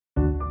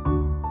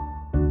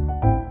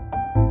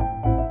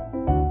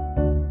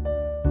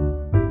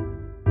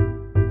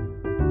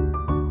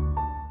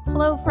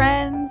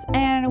friends,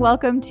 and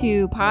welcome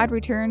to Pod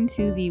Return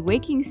to the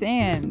Waking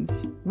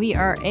Sands. We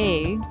are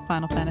a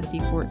Final Fantasy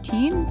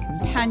XIV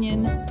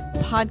companion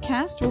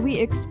podcast where we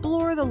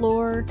explore the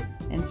lore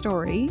and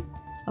story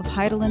of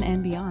Hydaelyn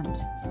and beyond.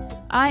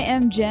 I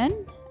am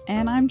Jen,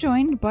 and I'm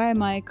joined by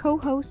my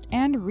co-host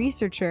and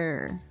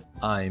researcher.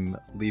 I'm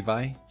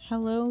Levi.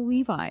 Hello,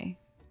 Levi.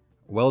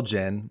 Well,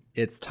 Jen,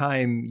 it's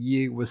time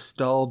ye was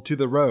stalled to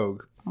the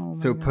rogue.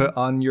 So God. Put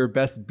on your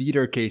best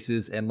beater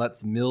cases and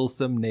let's mill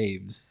some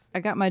knaves.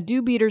 I got my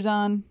dew beaters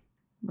on.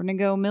 We're gonna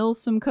go mill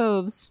some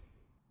coves,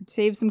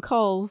 save some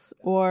culls,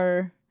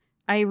 or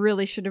I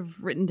really should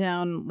have written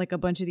down like a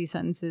bunch of these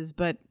sentences,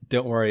 but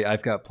don't worry,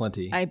 I've got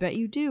plenty. I bet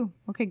you do.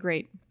 Okay,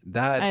 great.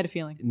 That I had a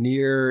feeling.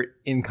 Near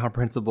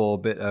incomprehensible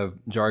bit of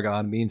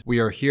jargon means we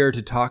are here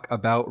to talk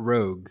about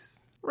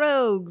rogues.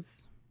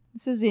 Rogues.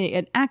 This is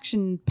an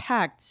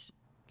action-packed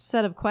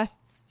set of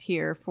quests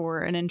here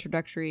for an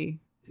introductory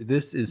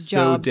This is so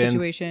job dense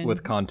situation.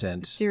 with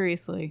content.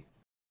 Seriously.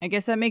 I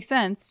guess that makes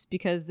sense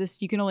because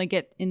this you can only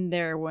get in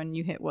there when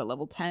you hit, what,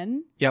 level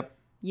 10? Yep.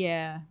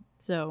 Yeah,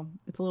 so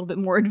it's a little bit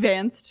more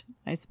advanced,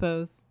 I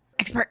suppose.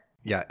 Expert!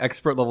 Yeah,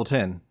 expert level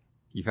 10.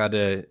 You've had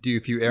to do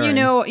a few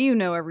errands. You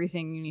know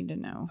everything you need to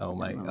know. Oh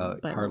my,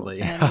 By hardly.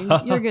 level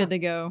 10, you're good to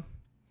go.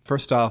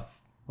 First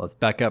off, let's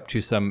back up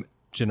to some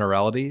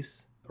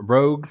generalities.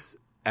 Rogues,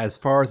 as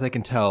far as I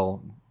can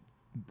tell,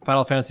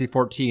 Final Fantasy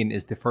XIV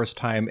is the first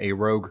time a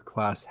rogue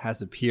class has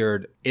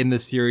appeared in the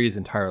series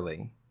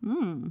entirely.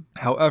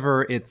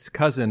 However, its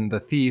cousin,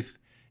 the Thief,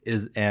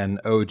 is an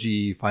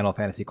OG Final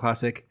Fantasy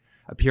classic,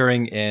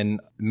 appearing in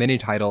many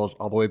titles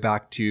all the way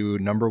back to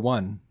number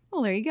 1.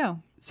 Well, there you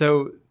go.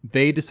 So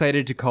they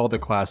decided to call the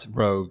class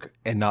Rogue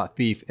and not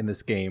Thief in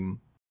this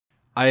game.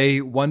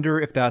 I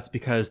wonder if that's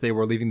because they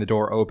were leaving the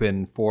door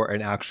open for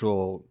an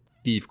actual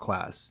Thief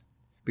class.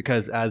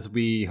 Because as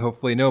we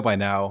hopefully know by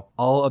now,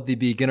 all of the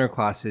beginner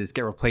classes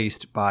get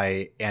replaced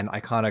by an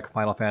iconic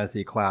Final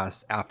Fantasy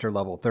class after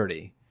level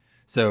 30.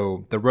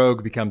 So the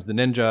Rogue becomes the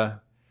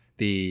Ninja,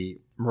 the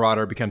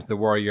Marauder becomes the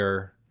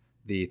Warrior,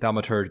 the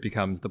Thaumaturge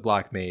becomes the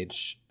Black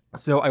Mage.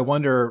 So I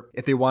wonder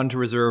if they wanted to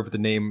reserve the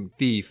name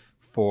Thief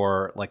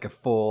for like a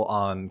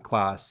full-on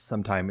class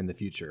sometime in the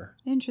future.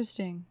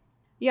 Interesting.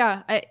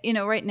 Yeah,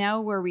 right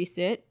now where we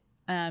sit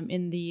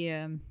in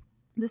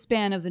the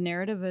span of the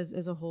narrative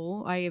as a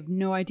whole, I have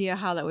no idea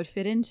how that would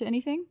fit into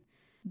anything,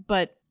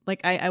 but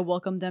like I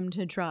welcome them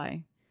to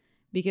try,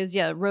 because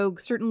yeah, Rogue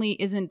certainly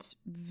isn't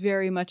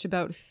very much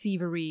about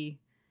thievery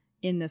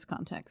in this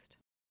context.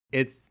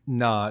 It's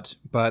not,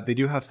 but they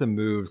do have some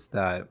moves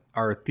that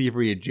are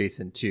thievery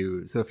adjacent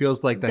too, so it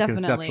feels like that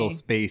Definitely. conceptual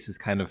space is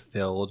kind of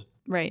filled,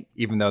 Right?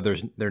 even though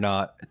they're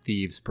not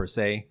thieves per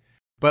se.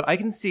 But I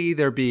can see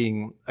there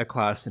being a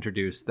class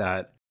introduced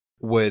that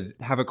would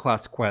have a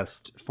class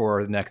quest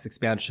for the next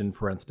expansion,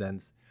 for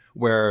instance,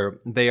 where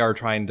they are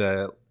trying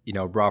to,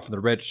 rob from the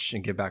rich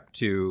and give back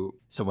to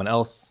someone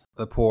else,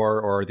 the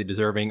poor or the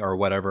deserving or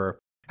whatever.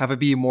 Have it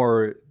be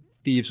more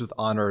thieves with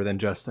honor than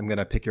just, I'm going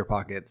to pick your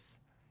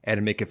pockets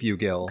and make a few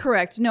gil.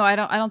 Correct. No, I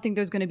don't think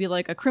there's going to be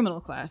like a criminal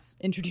class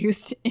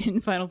introduced in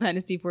Final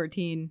Fantasy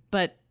XIV.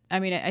 But I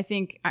mean, I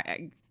think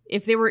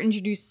if they were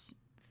introduced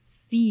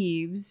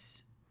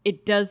thieves,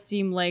 it does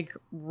seem like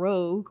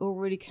Rogue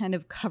already kind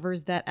of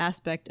covers that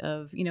aspect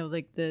of,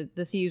 like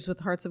the thieves with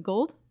hearts of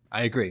gold.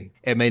 I agree.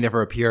 It may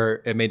never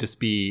appear. It may just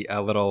be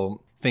a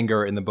little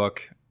finger in the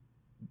book,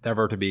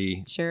 never to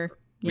be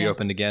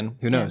reopened again.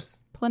 Who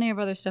knows? Plenty of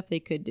other stuff they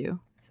could do.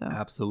 So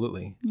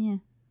absolutely. Yeah.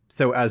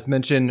 So as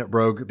mentioned,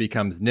 Rogue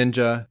becomes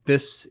Ninja.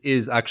 This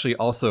is actually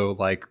also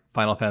like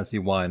Final Fantasy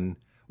I,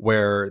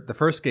 where the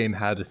first game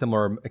had a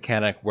similar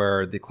mechanic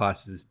where the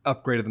classes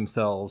upgraded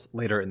themselves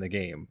later in the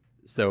game.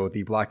 So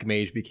the Black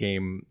Mage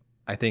became,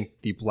 I think,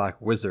 the Black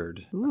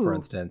Wizard, for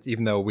instance.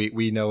 Even though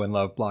we know and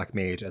love Black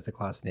Mage as a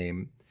class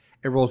name,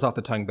 it rolls off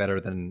the tongue better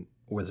than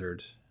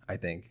Wizard, I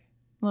think.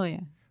 Well,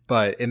 yeah.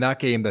 But in that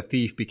game, the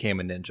Thief became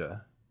a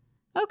Ninja.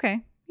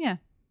 Okay, yeah.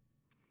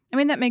 I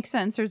mean, that makes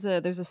sense. There's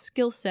a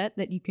skill set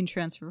that you can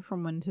transfer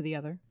from one to the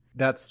other.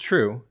 That's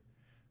true.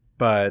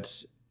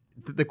 But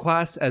the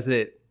class as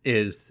it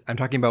is, I'm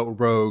talking about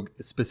Rogue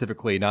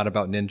specifically, not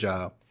about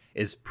Ninja,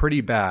 is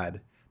pretty bad.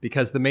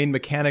 Because the main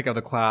mechanic of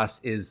the class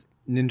is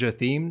ninja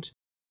themed.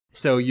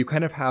 So you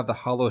kind of have the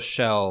hollow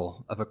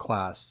shell of a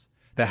class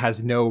that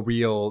has no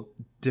real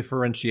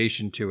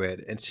differentiation to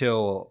it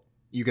until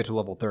you get to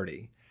level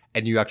 30.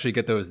 And you actually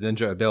get those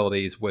ninja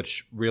abilities,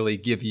 which really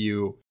give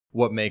you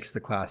what makes the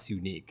class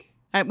unique.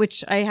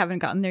 Which I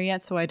haven't gotten there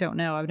yet, so I don't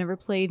know. I've never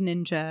played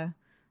Ninja,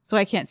 so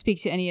I can't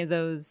speak to any of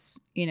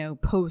those,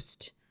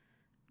 post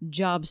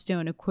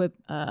Jobstone equip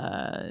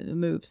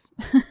moves.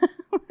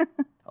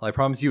 Well, I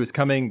promise you it's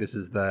coming. This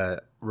is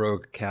the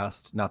Rogue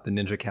cast, not the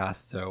Ninja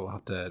cast, so I'll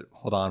have to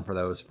hold on for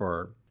those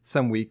for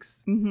some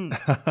weeks.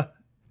 Mm-hmm.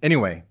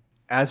 Anyway,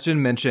 as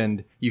Jen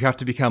mentioned, you have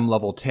to become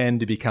level 10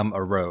 to become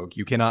a Rogue.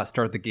 You cannot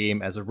start the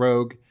game as a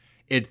Rogue.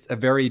 It's a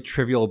very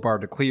trivial bar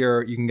to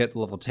clear. You can get to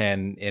level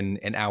 10 in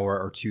an hour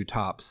or two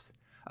tops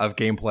of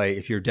gameplay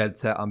if you're dead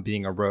set on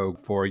being a Rogue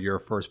for your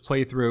first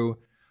playthrough.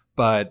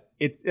 But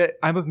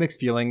I'm of mixed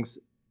feelings.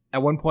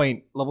 At one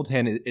point, level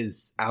 10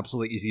 is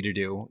absolutely easy to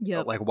do.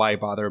 Yep. Like, why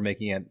bother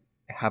making it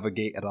have a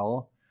gate at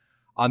all?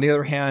 On the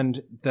other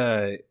hand,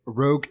 the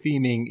rogue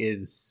theming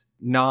is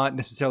not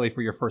necessarily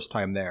for your first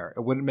time there.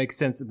 It wouldn't make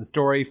sense in the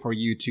story for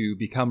you to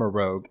become a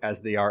rogue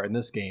as they are in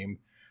this game,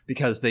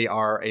 because they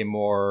are a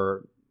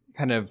more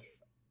kind of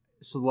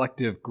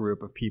selective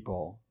group of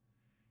people.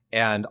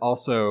 And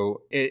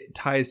also, it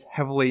ties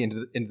heavily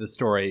into the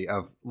story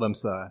of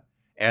Limsa.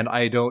 And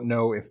I don't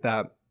know if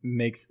that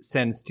makes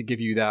sense to give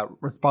you that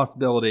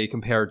responsibility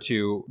compared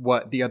to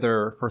what the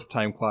other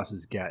first-time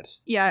classes get.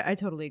 Yeah, I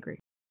totally agree.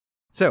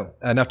 So,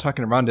 enough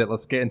talking around it,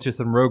 let's get into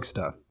some rogue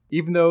stuff.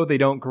 Even though they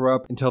don't grow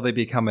up until they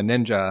become a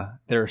ninja,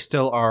 there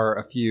still are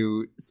a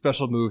few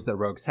special moves that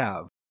rogues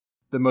have.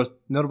 The most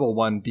notable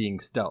one being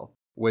stealth,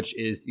 which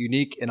is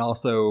unique and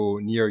also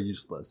near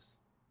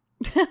useless.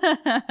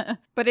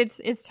 But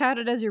it's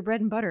touted as your bread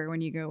and butter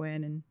when you go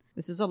in, and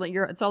this is all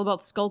it's all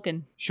about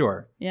skulking.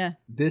 Sure. Yeah.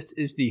 This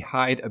is the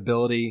hide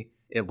ability.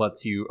 It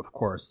lets you, of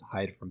course,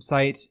 hide from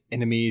sight.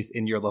 Enemies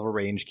in your level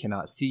range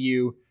cannot see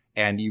you,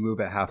 and you move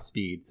at half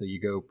speed, so you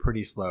go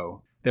pretty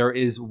slow. There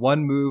is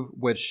one move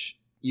which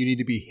you need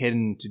to be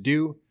hidden to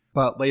do,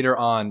 but later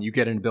on you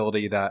get an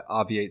ability that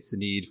obviates the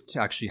need to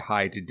actually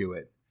hide to do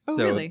it. Oh,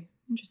 so, really?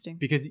 Interesting.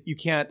 Because you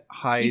can't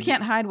hide. You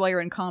can't hide while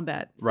you're in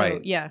combat. So,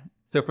 right. Yeah.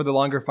 So for the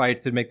longer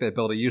fights, it'd make the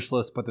ability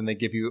useless, but then they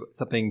give you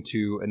something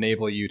to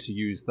enable you to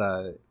use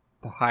the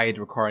hide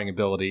requiring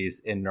abilities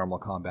in normal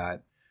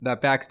combat.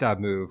 That backstab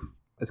move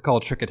is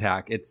called Trick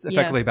Attack. It's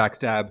effectively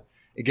backstab.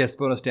 It gets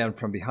bonus damage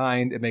from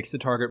behind. It makes the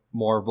target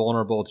more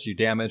vulnerable to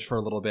damage for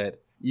a little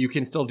bit. You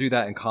can still do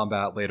that in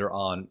combat later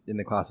on in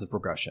the class's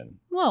progression.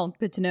 Well,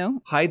 good to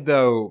know. Hide,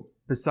 though,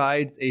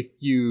 besides a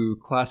few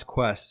class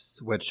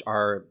quests, which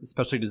are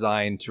specially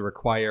designed to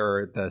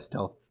require the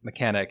stealth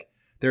mechanic,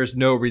 there's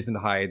no reason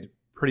to hide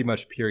pretty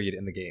much period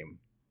in the game.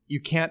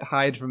 You can't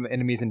hide from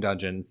enemies in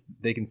dungeons.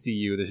 They can see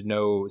you. There's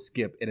no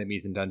skip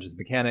enemies in dungeons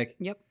mechanic.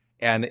 Yep.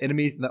 And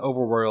enemies in the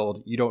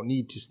overworld, you don't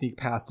need to sneak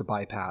past to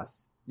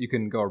bypass. You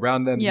can go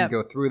around them, you can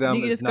go through them.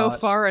 You can just go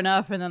far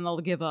enough and then they'll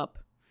give up.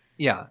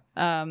 Yeah.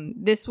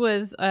 This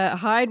was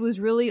hide was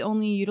really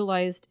only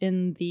utilized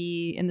in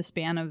the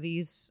span of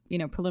these,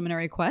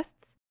 preliminary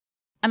quests.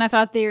 And I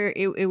thought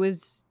it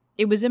was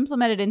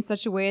implemented in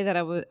such a way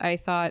that I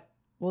thought,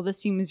 well, this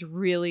seems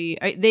really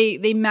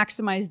they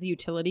maximize the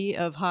utility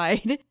of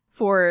hide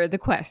for the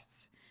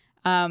quests.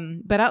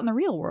 But out in the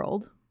real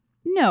world,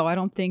 no, I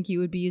don't think you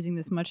would be using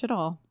this much at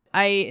all.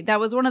 That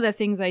was one of the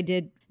things I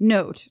did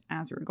note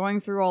as we were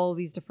going through all of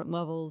these different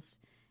levels.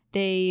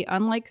 They,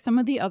 unlike some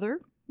of the other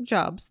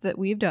jobs that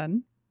we've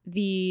done,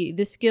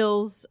 the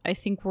skills I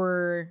think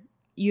were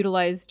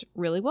utilized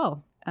really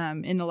well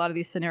in a lot of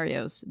these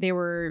scenarios. They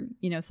were,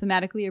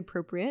 thematically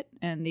appropriate,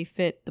 and they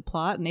fit the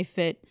plot, and they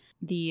fit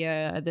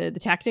the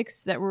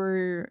tactics that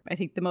were, I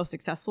think, the most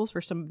successful for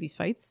some of these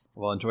fights.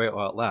 Well, enjoy it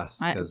while it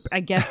lasts.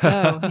 I guess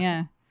so.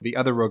 Yeah. The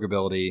other rogue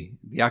ability,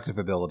 the active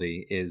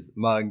ability, is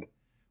Mug,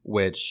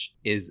 which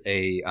is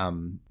a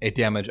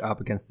damage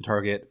up against the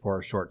target for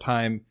a short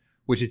time,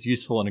 which is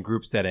useful in a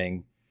group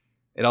setting.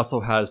 It also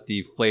has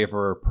the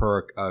flavor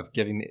perk of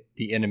giving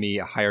the enemy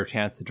a higher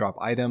chance to drop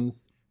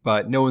items,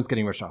 but no one's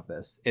getting rich off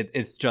this.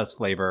 It's just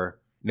flavor.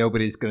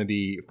 Nobody's going to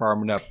be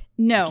farming up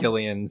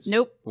Killians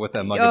with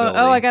a Mug ability.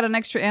 Oh, I got an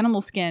extra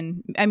animal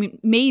skin. I mean,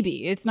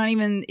 maybe. It's not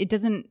even, it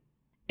doesn't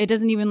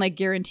even like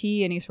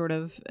guarantee any sort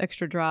of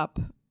extra drop.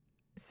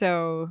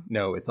 So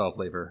no, it's all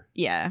flavor.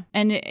 Yeah.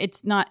 And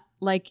it's not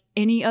like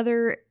any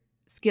other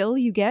skill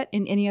you get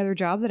in any other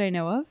job that I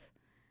know of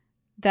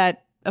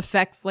that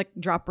affects like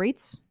drop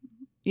rates.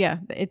 Yeah,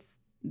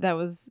 that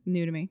was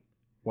new to me.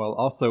 Well,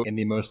 also in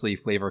the mostly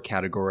flavor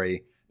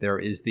category, there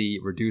is the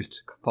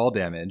reduced fall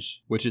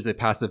damage, which is a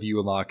passive you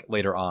unlock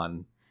later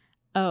on.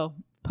 Oh,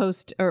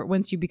 post or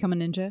once you become a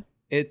ninja?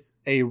 It's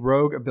a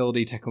rogue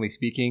ability, technically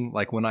speaking.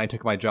 Like when I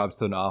took my job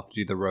stone off to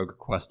do the rogue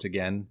quest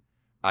again,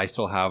 I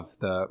still have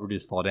the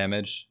reduced fall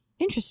damage.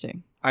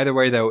 Interesting. Either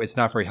way, though, it's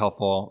not very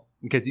helpful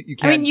because you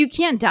can't. I mean, you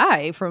can't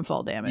die from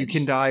fall damage. You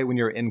can die when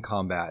you're in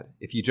combat.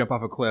 If you jump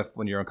off a cliff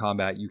when you're in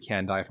combat, you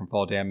can die from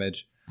fall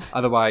damage.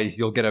 Otherwise,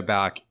 you'll get it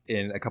back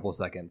in a couple of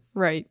seconds.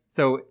 Right.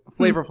 So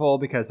flavorful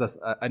because that's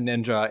a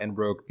ninja and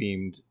rogue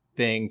themed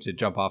thing to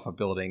jump off of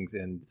buildings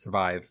and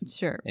survive.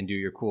 Sure. And do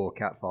your cool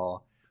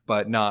catfall,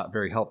 but not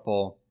very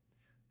helpful.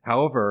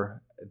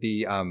 However,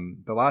 the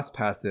last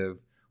passive,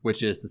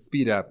 which is the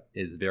speed up,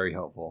 is very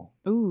helpful.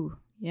 Ooh,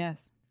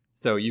 yes.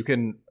 So you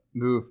can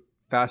move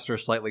faster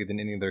slightly than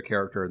any other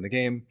character in the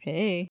game.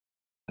 Hey.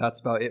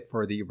 That's about it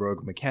for the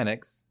rogue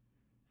mechanics.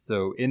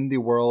 So in the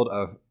world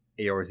of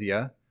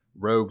Eorzea,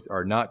 rogues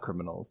are not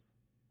criminals.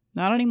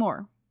 Not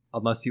anymore.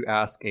 Unless you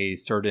ask a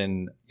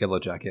certain Yellow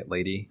Jacket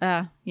lady.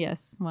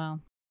 Yes.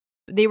 Well,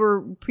 they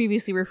were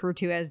previously referred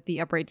to as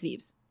the upright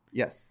thieves.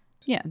 Yes.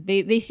 Yeah,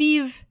 they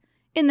thieve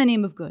in the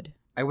name of good.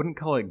 I wouldn't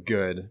call it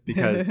good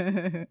because,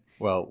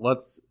 well,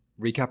 let's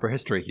recap our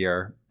history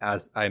here.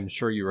 As I'm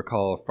sure you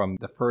recall from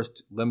the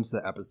first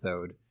Limsa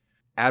episode,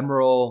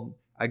 Admiral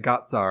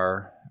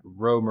Agatzar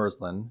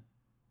Romerslin.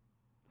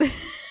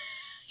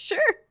 Sure.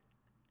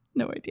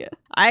 No idea.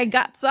 I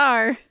got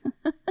Tsar.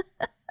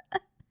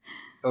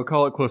 I'll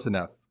call it close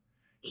enough.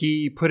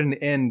 He put an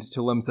end to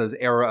Limsa's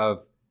era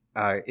of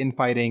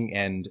infighting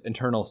and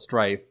internal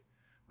strife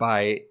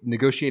by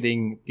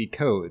negotiating the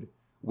Code,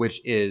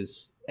 which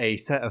is a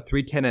set of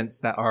 3 tenets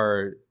that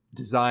are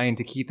designed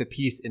to keep the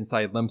peace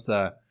inside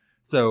Limsa,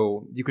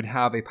 so you could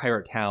have a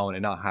pirate town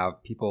and not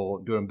have people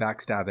doing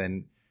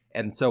backstabbing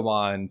and so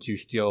on to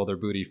steal their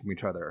booty from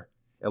each other.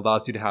 It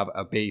allows you to have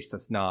a base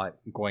that's not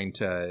going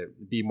to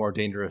be more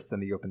dangerous than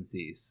the open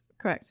seas.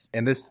 Correct.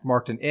 And this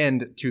marked an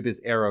end to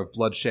this era of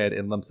bloodshed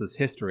in Limsa's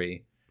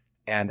history.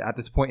 And at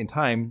this point in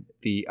time,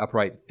 the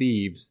Upright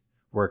Thieves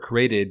were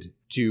created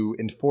to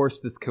enforce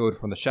this code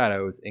from the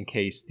shadows in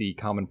case the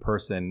common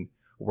person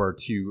were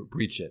to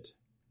breach it.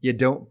 You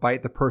don't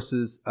bite the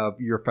purses of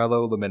your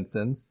fellow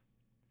Liminsons.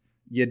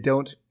 You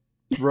don't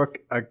rook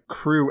a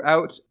crew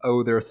out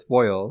o' their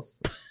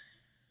spoils.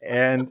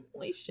 And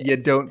you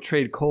don't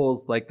trade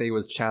coals like they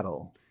was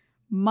chattel.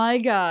 My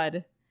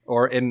God.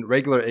 Or in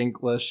regular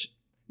English,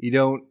 you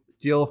don't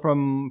steal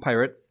from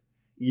pirates.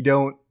 You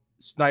don't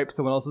snipe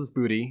someone else's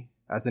booty,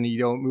 as in you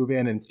don't move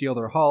in and steal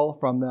their haul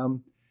from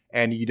them.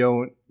 And you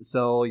don't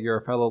sell your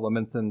fellow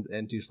Liminsons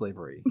into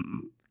slavery.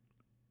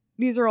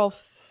 These are all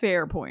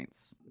fair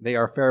points. They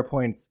are fair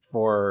points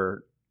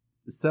for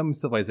some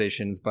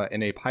civilizations, but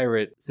in a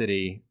pirate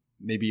city,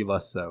 maybe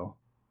less so.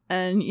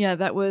 And yeah,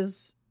 that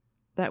was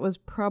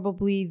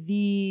probably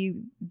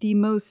the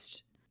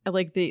most,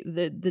 like,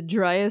 the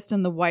driest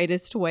and the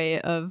whitest way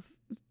of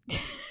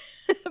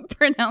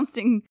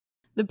pronouncing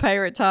the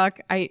pirate talk.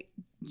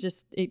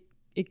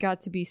 It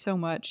got to be so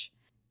much.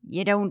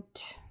 You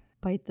don't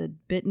bite the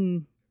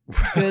bitten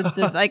goods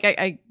of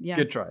yeah.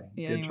 Good try.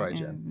 Yeah, Good anyway, try,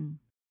 Jen.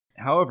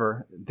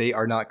 However, they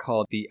are not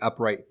called the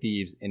Upright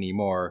Thieves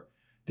anymore.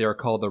 They are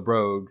called the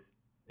Rogues.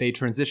 They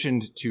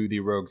transitioned to the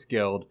Rogues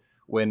Guild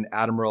when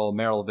Admiral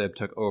Merylvib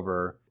took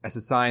over, as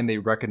a sign they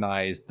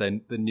recognized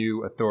the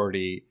new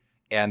authority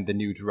and the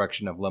new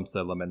direction of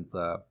Limsa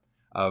Limensa,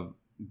 of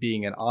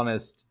being an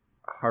honest,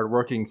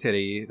 hardworking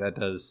city that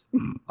does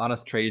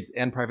honest trades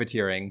and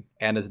privateering,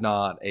 and is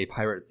not a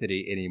pirate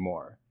city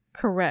anymore.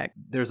 Correct.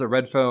 There's a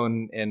red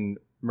phone in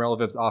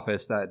Merylvib's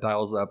office that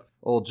dials up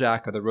old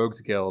Jack of the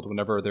Rogues Guild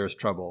whenever there's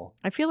trouble.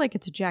 I feel like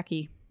it's a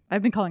Jackie.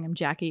 I've been calling him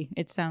Jackie.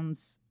 It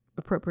sounds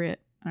appropriate.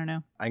 I don't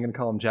know. I'm going to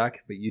call him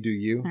Jack, but you do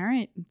you. All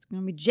right. It's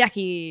going to be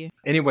Jackie.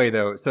 Anyway,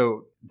 though,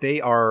 so they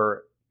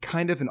are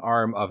kind of an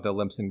arm of the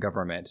Limsan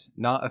government.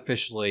 Not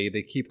officially.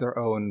 They keep their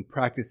own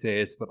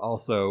practices, but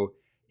also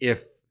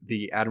if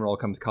the Admiral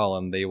comes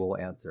calling, they will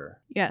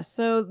answer. Yeah,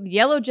 so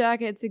Yellow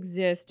Jackets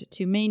exist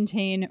to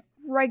maintain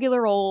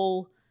regular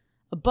old,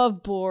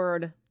 above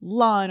board,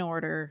 law and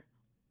order,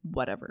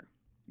 whatever.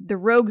 The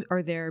rogues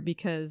are there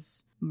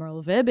because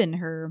Merylvib, in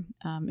her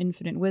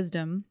infinite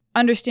wisdom,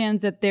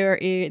 understands that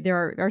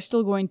there are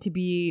still going to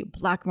be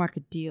black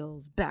market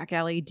deals, back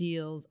alley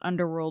deals,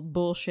 underworld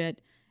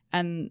bullshit,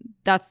 and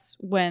that's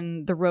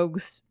when the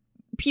rogues,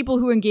 people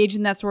who engage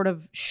in that sort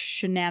of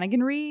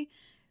shenaniganry,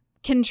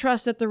 can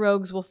trust that the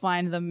rogues will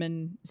find them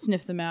and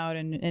sniff them out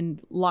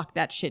and lock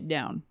that shit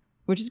down,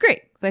 which is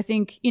great because I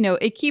think,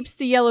 it keeps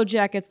the Yellow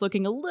Jackets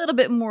looking a little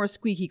bit more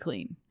squeaky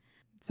clean.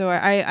 So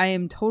I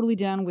am totally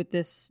down with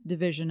this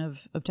division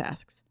of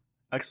tasks.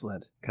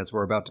 Excellent, because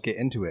we're about to get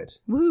into it.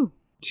 Woohoo!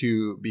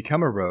 To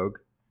become a rogue,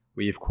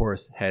 we of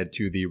course head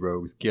to the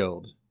Rogues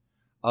Guild.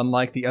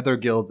 Unlike the other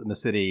guilds in the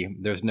city,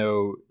 there's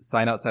no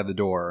sign outside the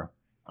door.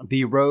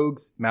 The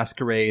rogues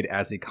masquerade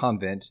as a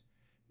convent,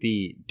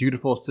 the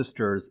dutiful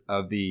sisters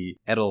of the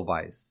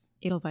Edelweiss.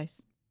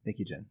 Edelweiss. Thank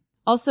you, Jen.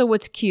 Also,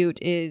 what's cute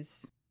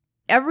is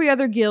every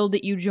other guild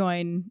that you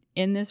join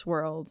in this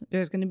world,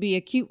 there's going to be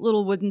a cute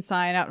little wooden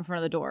sign out in front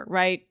of the door,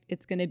 right?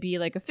 It's going to be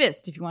like a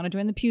fist if you want to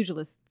join the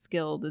Pugilists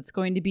Guild. It's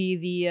going to be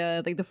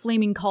the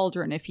Flaming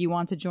Cauldron if you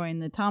want to join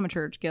the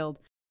Thaumaturge Guild.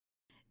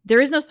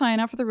 There is no sign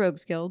out for the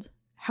Rogues Guild.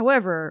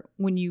 However,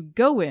 when you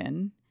go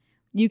in,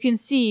 you can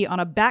see on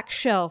a back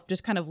shelf,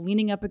 just kind of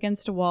leaning up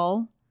against a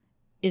wall,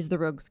 is the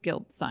Rogues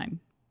Guild sign,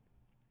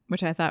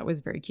 which I thought was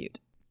very cute.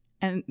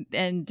 And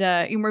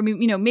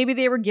maybe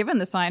they were given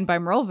the sign by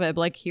Merylvib,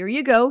 like, here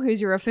you go, here's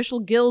your official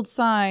guild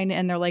sign,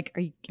 and they're like,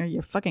 are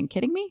you fucking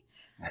kidding me?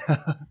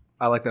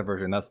 I like that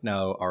version. That's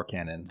now our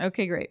canon.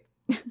 Okay, great.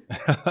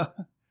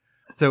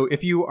 So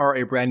if you are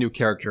a brand new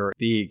character,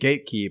 the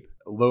Gatekeep,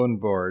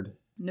 Loanboard.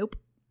 Nope.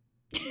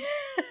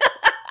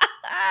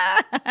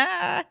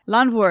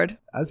 Lonvord.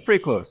 That's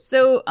pretty close.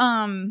 So,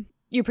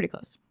 you're pretty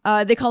close.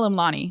 They call him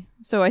Lonnie.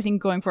 So I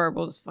think going forward,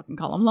 we'll just fucking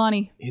call him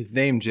Lonnie. His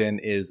name, Jen,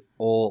 is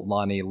Ol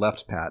Lonnie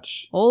Left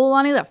Patch. Ol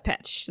Lonnie Left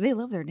Patch. They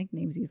love their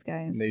nicknames, these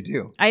guys. They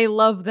do. I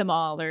love them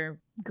all. They're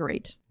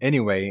great.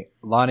 Anyway,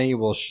 Lonnie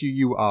will shoo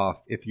you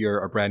off if you're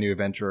a brand new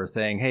adventurer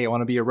saying, hey, I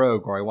want to be a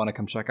rogue, or I want to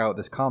come check out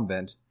this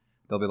convent.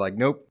 They'll be like,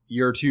 nope,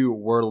 you're too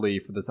worldly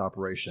for this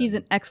operation. He's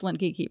an excellent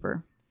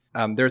gatekeeper.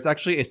 There's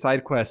actually a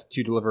side quest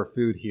to deliver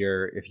food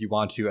here if you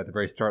want to at the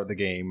very start of the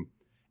game.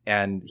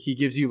 And he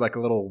gives you like a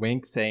little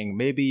wink saying,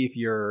 maybe if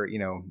you're,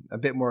 a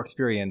bit more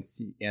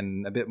experienced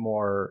and a bit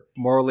more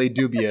morally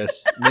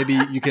dubious, maybe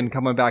you can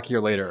come on back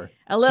here later.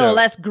 A little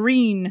less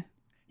green.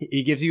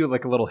 He gives you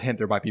like a little hint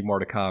there might be more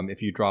to come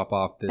if you drop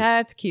off this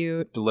That's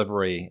cute.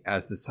 delivery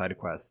as this side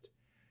quest.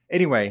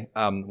 Anyway,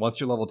 once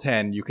you're level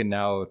 10, you can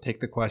now take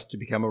the quest to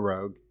become a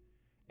rogue,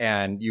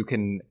 and you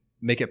can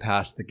make it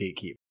past the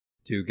gatekeep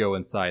to go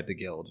inside the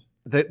guild.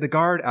 The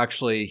guard,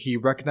 actually, he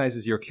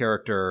recognizes your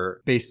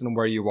character based on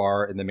where you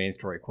are in the main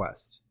story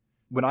quest.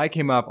 When I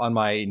came up on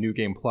my New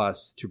Game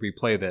Plus to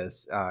replay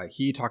this,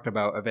 he talked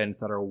about events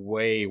that are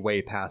way,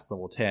 way past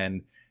level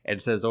 10,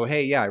 and says, oh,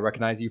 hey, yeah, I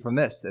recognize you from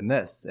this,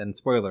 and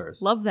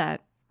spoilers. Love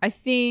that. I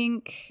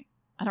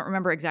don't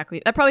remember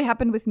exactly. That probably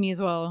happened with me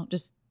as well,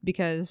 just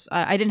because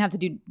I didn't have to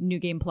do New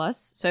Game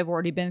Plus, so I've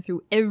already been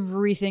through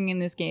everything in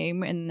this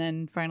game, and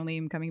then finally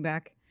I'm coming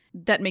back.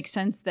 That makes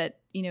sense that,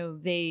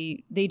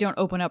 they don't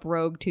open up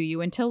Rogue to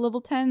you until level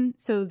 10,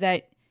 so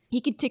that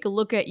he could take a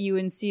look at you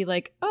and see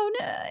like, oh,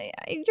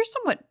 no,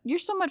 you're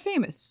somewhat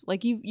famous.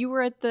 Like you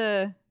were at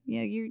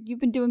you've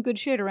been doing good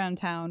shit around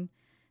town.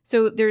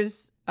 So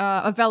there's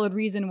a valid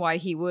reason why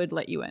he would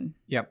let you in.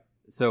 Yep.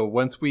 So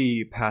once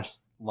we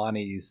pass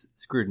Lonnie's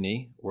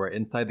scrutiny, we're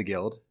inside the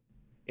guild.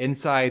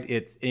 Inside,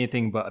 it's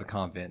anything but a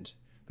convent.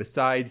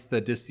 Besides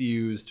the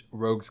disused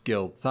Rogues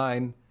Guild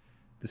sign,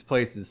 this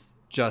place is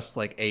just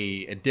like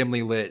a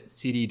dimly lit,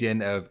 seedy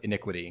den of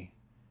iniquity.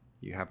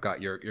 You have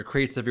got your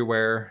crates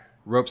everywhere,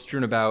 ropes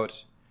strewn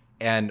about,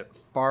 and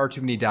far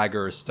too many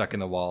daggers stuck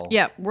in the wall.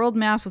 Yeah, world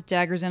maps with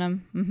daggers in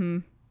them. Mm-hmm.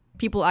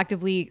 People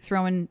actively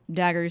throwing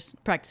daggers,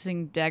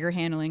 practicing dagger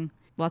handling.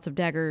 Lots of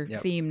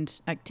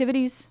dagger-themed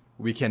activities.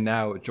 We can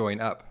now join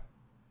up.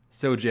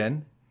 So,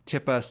 Jen,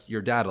 tip us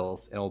your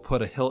daddles, and we'll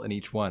put a hilt in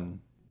each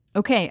one.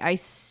 Okay, I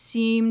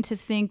seem to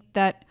think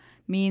that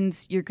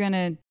means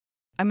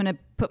I'm gonna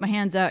put my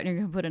hands out and you're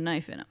gonna put a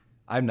knife in them.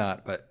 I'm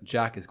not, but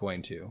Jack is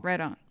going to. Right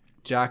on.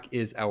 Jack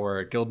is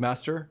our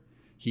guildmaster.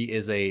 He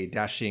is a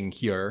dashing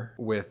healer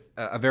with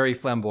a very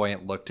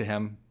flamboyant look to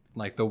him.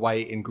 Like the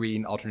white and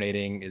green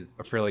alternating is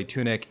a frilly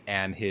tunic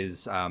and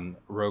his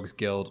Rogues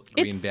Guild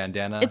green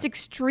bandana. It's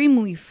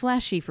extremely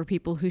flashy for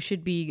people who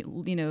should be,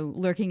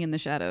 lurking in the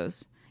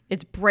shadows.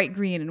 It's bright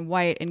green and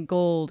white and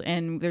gold,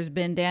 and there's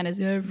bandanas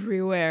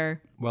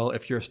everywhere. Well,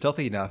 if you're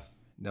stealthy enough,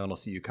 no one will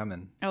see you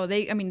coming. Oh,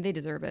 they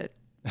deserve it.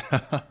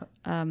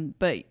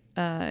 But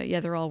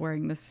they're all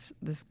wearing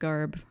this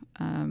garb.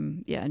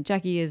 And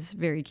Jackie is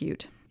very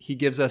cute. He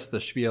gives us the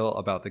spiel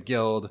about the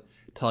guild,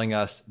 telling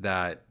us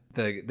that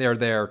they're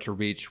there to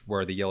reach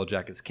where the Yellow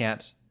Jackets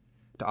can't,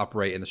 to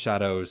operate in the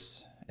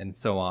shadows, and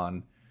so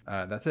on.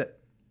 That's it.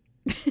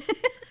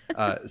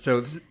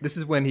 So this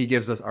is when he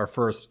gives us our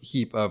first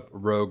heap of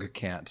rogue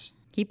cant.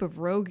 Heap of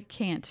rogue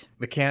cant.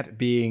 The cant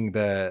being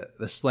the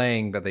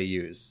slang that they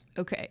use.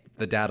 Okay.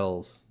 The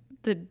daddles.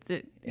 The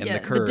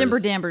curs. dimber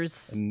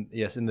dambers.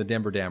 Yes, in the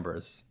dimber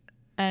dambers.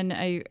 And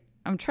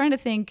I'm trying to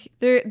think.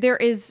 There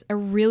is a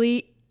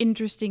really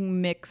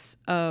interesting mix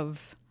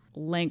of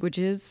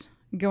languages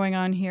going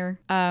on here.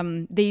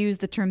 They use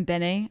the term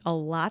bene a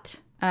lot,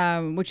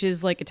 which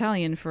is like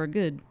Italian for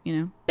good,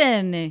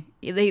 Bene.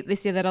 They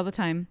say that all the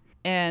time.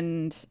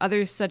 And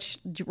others such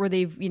where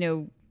they've,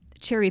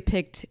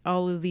 cherry-picked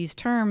all of these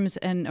terms,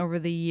 and over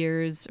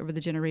the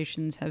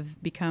generations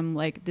have become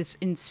like this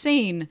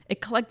insane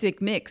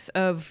eclectic mix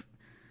of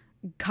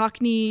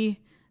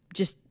Cockney,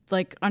 just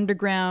like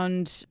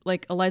underground,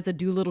 like Eliza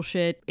Doolittle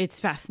shit.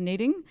 It's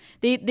fascinating.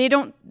 They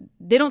don't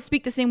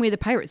speak the same way the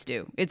pirates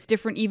do. It's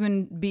different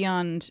even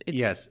beyond.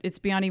 It's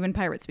beyond even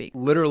pirate speak.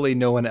 Literally,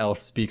 no one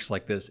else speaks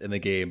like this in the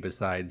game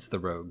besides the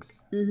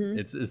rogues. Mm-hmm.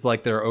 It's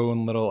like their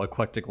own little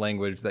eclectic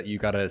language that you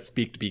gotta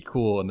speak to be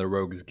cool in the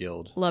Rogues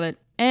Guild. Love it.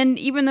 And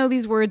even though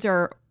these words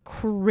are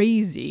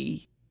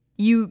crazy,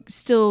 you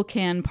still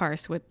can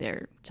parse what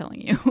they're telling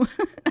you.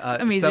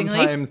 Amazingly.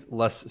 Sometimes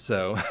less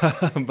so.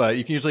 But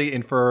you can usually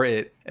infer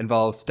it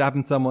involves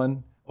stabbing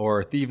someone,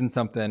 or thieving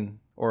something,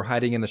 or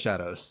hiding in the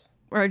shadows.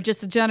 Or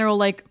just a general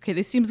like, okay,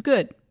 this seems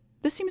good.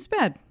 This seems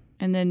bad.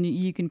 And then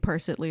you can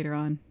parse it later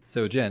on.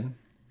 So, Jen,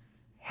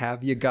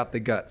 have you got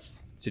the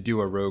guts to do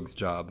a rogue's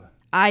job?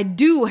 I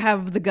do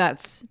have the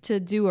guts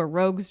to do a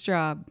rogue's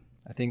job.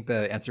 I think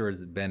the answer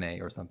is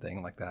bene or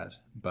something like that.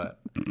 But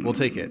we'll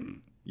take it.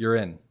 You're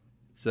in.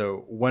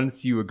 So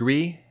once you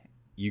agree,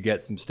 you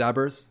get some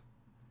stabbers,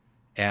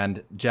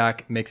 and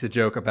Jack makes a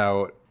joke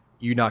about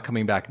you not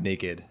coming back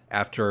naked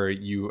after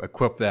you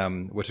equip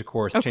them, which of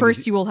course Of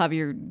course you will have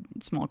your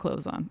small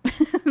clothes on.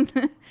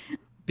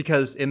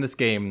 Because in this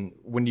game,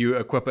 when you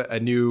equip a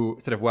new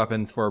set of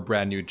weapons for a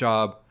brand new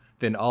job,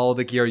 then all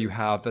the gear you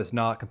have that's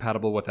not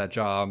compatible with that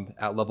job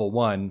at level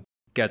 1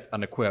 gets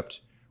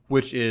unequipped,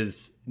 which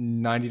is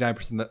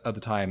 99% of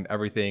the time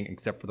everything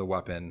except for the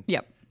weapon.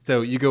 Yep.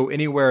 So you go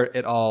anywhere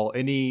at all,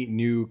 any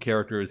new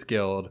character's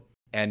guild,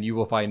 and you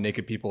will find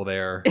naked people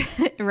there.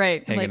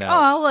 Right. Hanging like,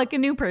 out. Oh, look, a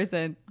new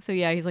person. So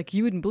yeah, he's like,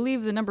 you wouldn't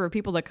believe the number of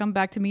people that come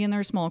back to me in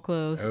their small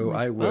clothes. Oh, like,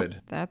 I would.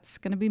 Well, that's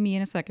going to be me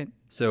in a second.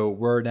 So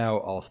we're now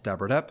all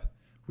stabbered up.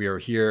 We are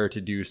here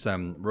to do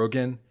some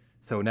Rogan.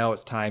 So now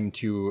it's time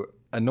to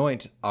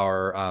anoint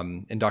our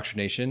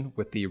indoctrination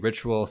with the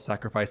ritual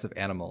sacrifice of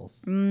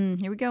animals.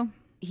 Here we go.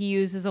 He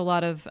uses a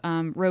lot of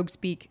rogue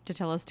speak to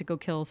tell us to go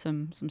kill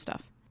some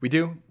stuff. We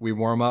do. We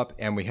warm up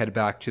and we head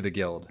back to the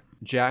guild.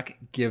 Jack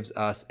gives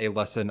us a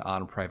lesson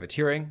on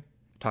privateering,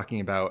 talking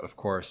about, of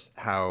course,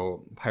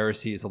 how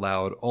piracy is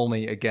allowed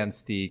only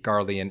against the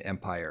Garlean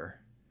Empire.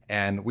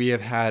 And we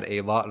have had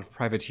a lot of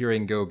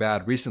privateering go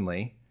bad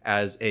recently,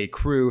 as a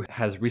crew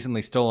has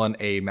recently stolen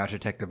a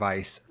Magitech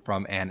device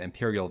from an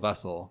Imperial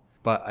vessel,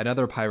 but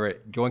another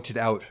pirate yoinked it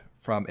out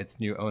from its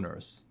new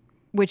owners.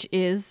 Which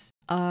is,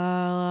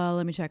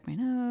 let me check my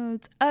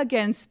notes,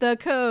 against the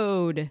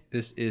code.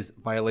 This is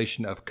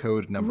violation of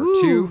code number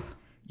 2.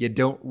 You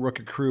don't rook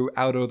a crew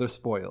out of the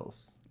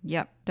spoils.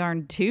 Yep,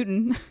 darn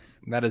tootin'.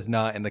 That is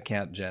not in the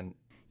cant, Jen.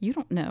 You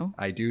don't know.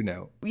 I do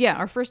know. Yeah,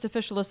 our first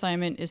official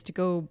assignment is to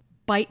go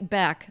bite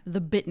back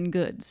the bitten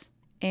goods.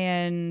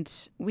 And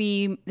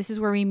this is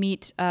where we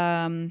meet,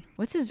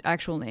 what's his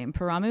actual name?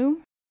 Paramu?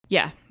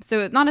 Yeah,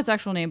 so not its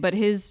actual name, but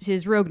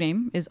his rogue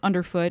name is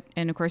Underfoot,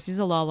 and of course he's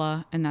a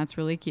Lala, and that's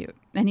really cute.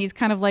 And he's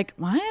kind of like,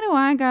 why do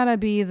I gotta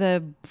be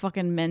the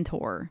fucking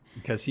mentor?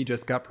 Because he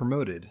just got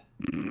promoted.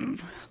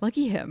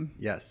 Lucky him.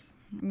 Yes.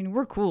 I mean,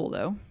 we're cool,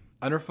 though.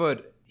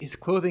 Underfoot, his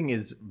clothing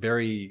is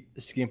very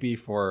skimpy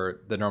for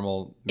the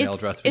normal male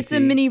dress we It's see. a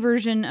mini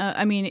version.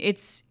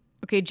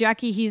 Okay,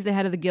 Jackie, he's the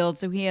head of the guild,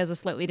 so he has a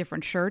slightly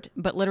different shirt,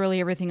 but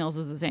literally everything else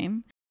is the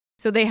same.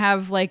 So they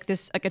have like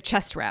a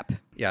chest wrap.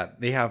 Yeah,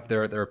 they have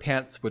their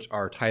pants, which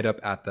are tied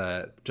up at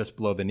just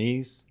below the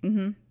knees.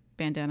 Mm-hmm.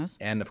 Bandanas.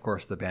 And of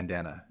course the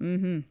bandana.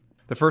 Mm-hmm.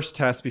 The first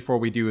test before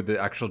we do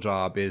the actual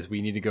job is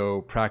we need to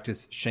go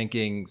practice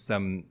shanking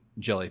some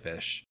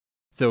jellyfish.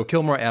 So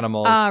kill more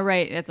animals.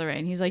 Right, that's all right.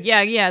 And he's like,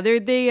 yeah,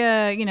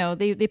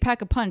 they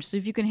pack a punch. So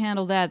if you can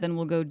handle that, then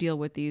we'll go deal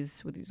with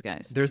these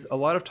guys. There's a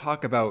lot of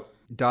talk about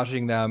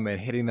dodging them and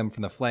hitting them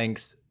from the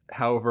flanks.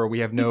 However, we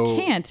have no.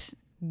 You can't.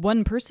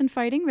 One person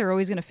fighting, they're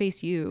always going to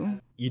face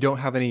you. You don't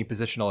have any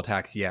positional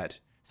attacks yet,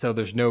 so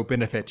there's no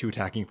benefit to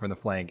attacking from the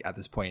flank at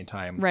this point in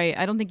time. Right.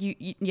 I don't think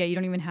you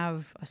don't even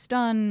have a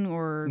stun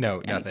or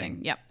anything. Nothing.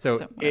 Yeah.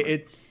 So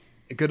it's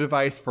a good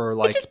advice for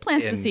like. It just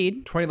plants the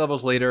seed. 20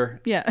 levels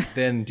later. Yeah.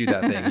 Then do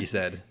that thing, he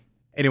said.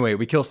 Anyway,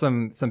 we kill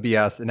some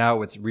BS, and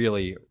now it's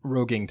really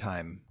roguing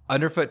time.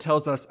 Underfoot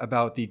tells us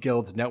about the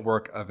guild's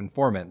network of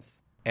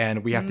informants,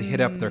 and we have to hit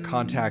up their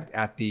contact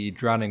at the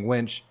Drowning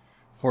Winch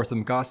for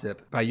some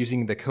gossip by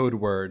using the code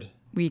word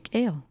weak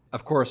ale.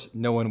 Of course,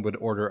 no one would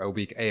order a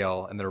weak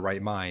ale in their right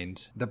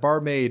mind. The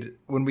barmaid,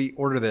 when we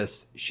order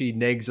this, she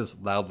nags us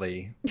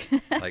loudly.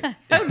 Like,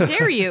 how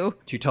dare you?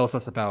 She tells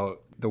us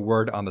about the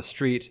word on the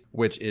street,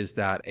 which is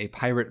that a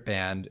pirate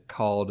band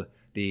called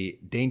the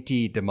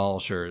Dainty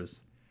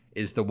Demolishers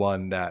is the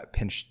one that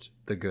pinched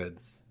the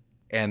goods.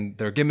 And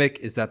their gimmick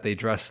is that they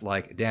dress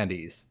like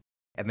dandies,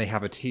 and they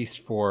have a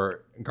taste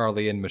for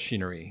Garlean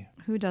machinery.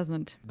 Who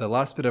doesn't? The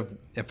last bit of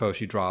info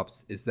she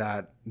drops is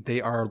that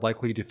they are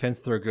likely to fence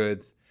their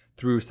goods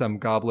through some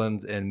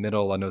goblins in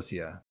Middle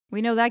Lanosia.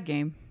 We know that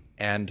game.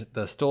 And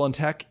the stolen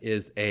tech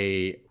is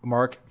a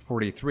Mark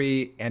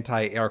 43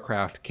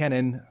 anti-aircraft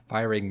cannon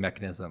firing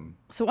mechanism.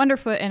 So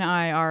Underfoot and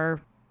I are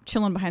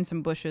chilling behind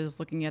some bushes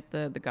looking at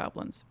the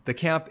goblins. The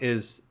camp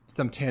is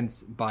some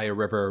tents by a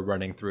river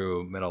running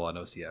through Middle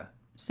Lanosia.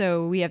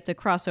 So we have to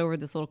cross over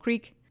this little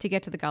creek to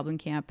get to the goblin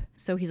camp.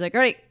 So he's like,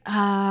 all right,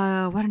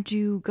 why don't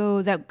you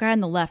go, that guy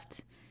on the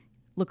left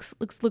looks,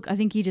 I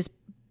think he just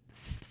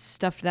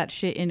stuffed that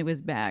shit into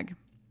his bag.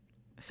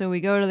 So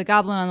we go to the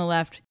goblin on the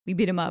left, we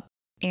beat him up,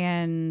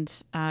 and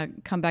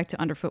come back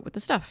to Underfoot with the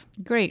stuff.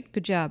 Great,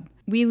 good job.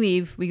 We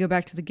leave, we go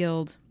back to the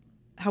guild.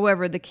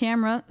 However, the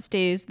camera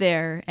stays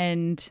there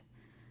and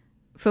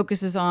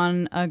focuses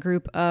on a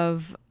group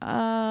of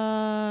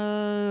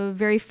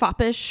very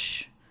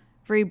foppish,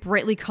 very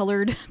brightly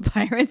colored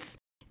pirates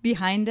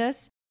behind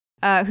us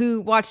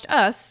who watched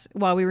us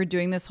while we were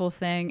doing this whole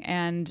thing,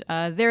 and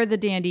they're the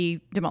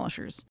Dandy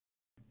Demolishers.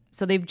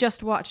 So they've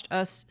just watched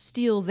us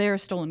steal their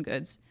stolen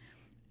goods,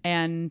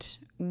 and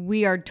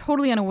we are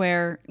totally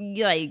unaware.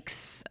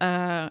 Yikes.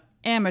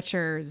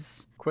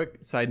 Amateurs. Quick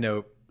side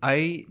note,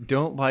 I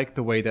don't like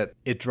the way that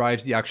it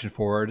drives the action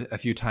forward a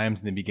few times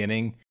in the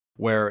beginning,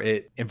 where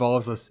it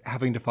involves us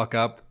having to fuck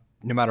up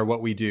no matter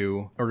what we do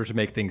in order to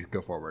make things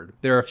go forward.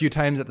 There are a few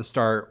times at the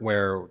start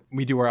where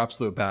we do our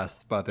absolute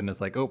best, but then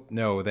it's like, oh,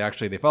 no,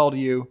 they followed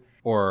you,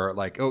 or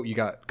like, oh, you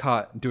got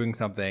caught doing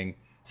something,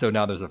 so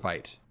now there's a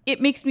fight.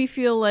 It makes me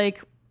feel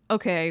like,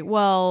 okay,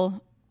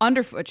 well,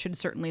 Underfoot should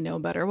certainly know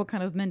better. What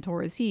kind of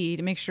mentor is he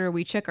to make sure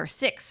we check our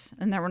 6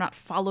 and that we're not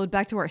followed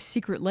back to our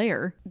secret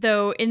lair?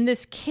 Though in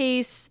this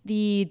case,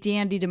 the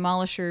Dandy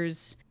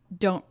Demolishers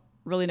don't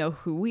really know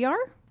who we are.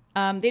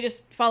 They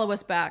just follow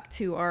us back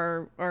to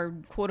our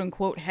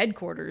quote-unquote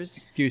headquarters.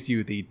 Excuse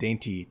you, the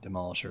Dainty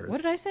Demolishers. What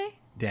did I say?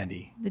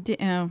 Dandy.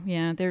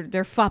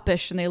 They're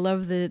foppish and they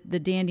love the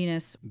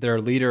dandiness. Their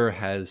leader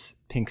has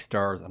pink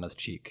stars on his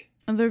cheek.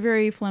 And they're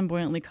very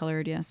flamboyantly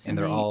colored, yes. And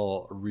they're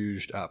all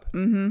rouged up.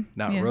 Mm-hmm.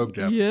 Not rogued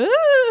up. Yeah.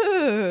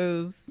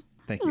 Yes.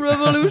 Thank you.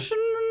 Revolution,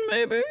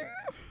 maybe.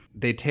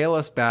 They tail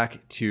us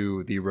back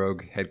to the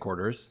rogue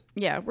headquarters.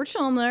 Yeah, we're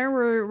chilling there.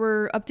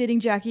 We're updating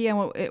Jackie on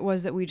what it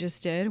was that we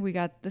just did. We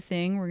got the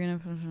thing. We're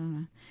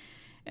gonna...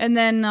 And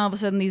then all of a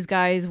sudden these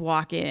guys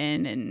walk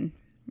in and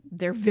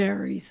they're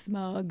very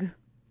smug.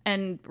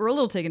 And we're a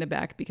little taken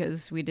aback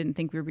because we didn't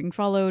think we were being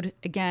followed.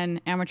 Again,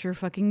 amateur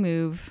fucking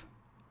move.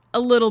 A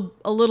little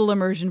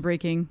immersion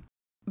breaking.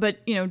 But,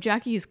 you know,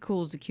 Jackie is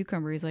cool as a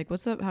cucumber. He's like,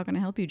 what's up? How can I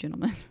help you,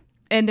 gentlemen?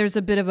 And there's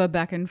a bit of a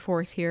back and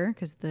forth here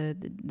because the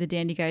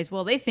dandy guys,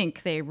 well, they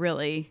think they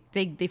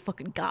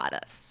fucking got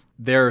us.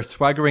 They're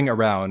swaggering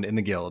around in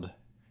the guild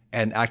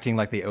and acting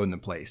like they own the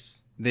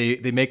place. They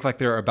make like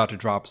they're about to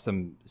drop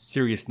some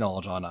serious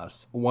knowledge on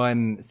us.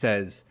 One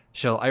says,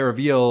 "Shall I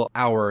reveal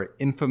our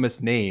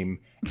infamous name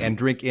and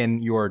drink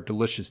in your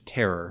delicious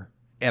terror?"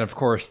 And of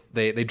course,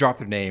 they drop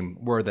their name.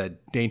 We're the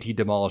Dainty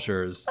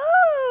Demolishers.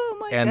 Oh,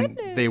 my and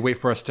goodness. They wait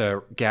for us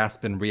to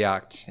gasp and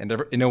react.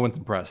 And no one's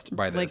impressed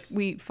by this. Like,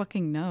 we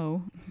fucking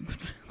know.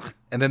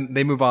 And then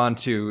they move on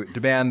to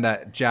demand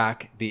that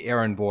Jack, the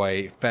errand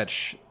boy,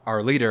 fetch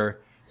our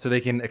leader so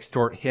they can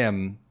extort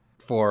him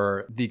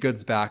for the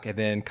goods back and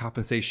then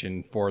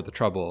compensation for the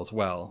trouble as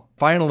well.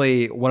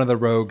 Finally, one of the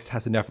rogues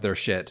has enough of their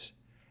shit.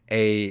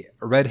 A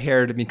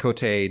red-haired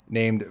Mikote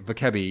named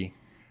Vakebi.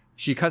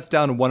 She cuts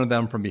down one of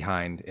them from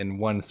behind in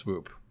one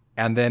swoop.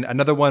 And then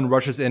another one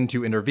rushes in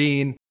to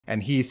intervene,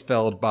 and he's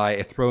felled by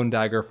a thrown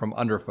dagger from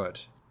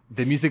Underfoot.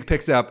 The music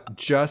picks up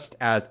just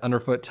as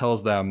Underfoot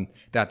tells them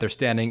that they're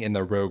standing in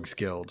the Rogues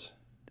Guild.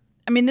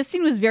 I mean, this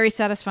scene was very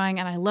satisfying,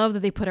 and I love that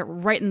they put it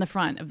right in the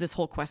front of this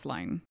whole quest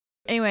line.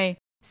 Anyway,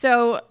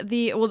 so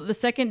the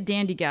second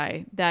dandy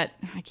guy that,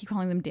 I keep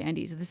calling them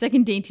dandies, the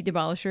second dainty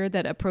demolisher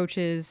that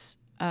approaches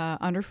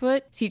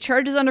Underfoot. So he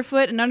charges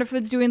Underfoot, and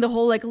Underfoot's doing the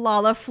whole like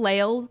Lala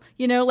flail,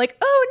 you know, like,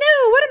 oh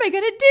no, what am I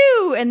gonna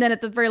do? And then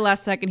at the very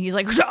last second, he's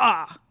like,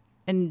 ah,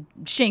 and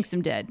shanks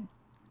him dead.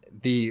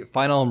 The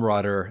final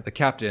marauder, the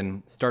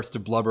captain, starts to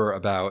blubber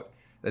about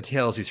the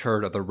tales he's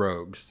heard of the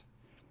rogues.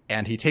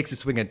 And he takes a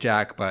swing at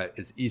Jack, but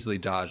is easily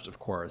dodged, of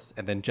course.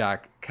 And then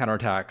Jack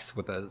counterattacks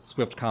with a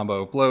swift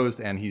combo of blows,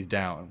 and he's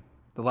down.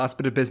 The last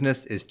bit of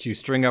business is to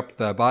string up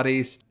the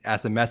bodies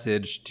as a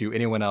message to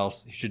anyone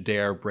else who should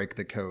dare break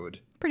the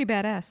code. Pretty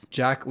badass.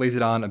 Jack lays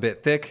it on a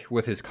bit thick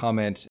with his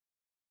comment,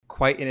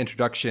 "Quite an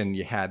introduction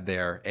you had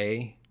there,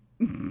 eh?"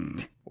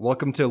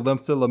 Welcome to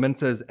Limsa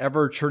Lamensa's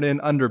ever-churning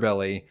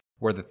underbelly,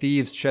 where the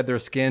thieves shed their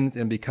skins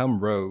and become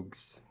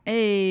rogues.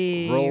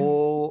 Hey.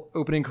 Roll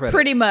opening credits.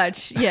 Pretty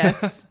much,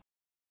 yes.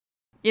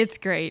 It's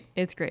great.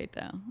 It's great,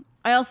 though.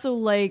 I also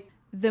like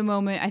the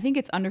moment, I think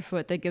it's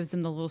Underfoot that gives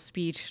them the little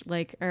speech,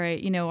 like, all right,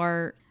 you know,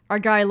 our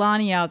guy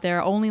Lonnie out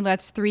there only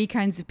lets 3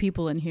 kinds of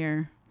people in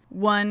here.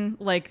 1,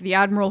 like the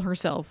Admiral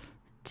herself.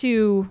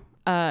 2,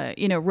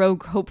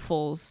 rogue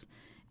hopefuls.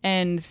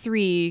 And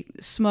 3,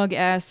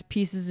 smug-ass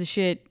pieces of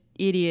shit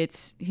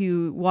idiots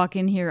who walk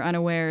in here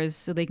unawares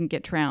so they can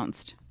get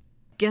trounced.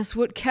 Guess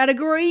what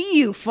category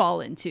you fall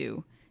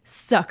into,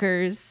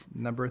 suckers?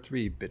 Number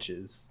 3,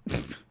 bitches.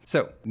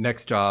 So,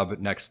 next job,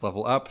 next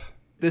level up.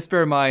 This,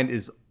 bear in mind,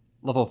 is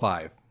level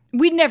 5.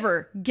 We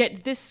never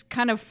get this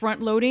kind of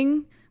front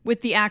loading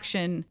with the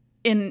action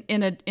in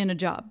a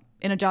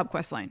job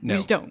quest line. No. We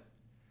just don't.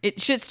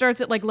 Shit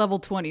starts at like level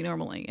 20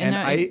 normally. And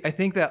I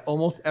think that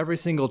almost every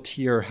single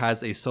tier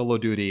has a solo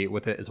duty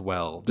with it as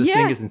well. This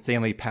thing is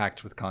insanely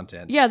packed with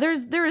content. Yeah,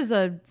 there is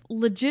a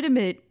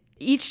legitimate,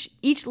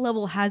 each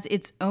level has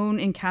its own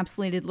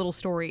encapsulated little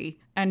story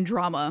and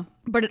drama,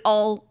 but it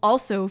all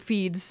also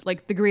feeds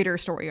like the greater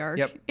story arc.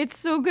 Yep. It's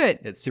so good.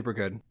 It's super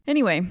good.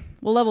 Anyway,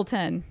 well, level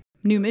 10,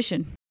 new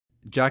mission.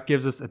 Jack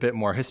gives us a bit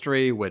more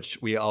history, which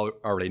we all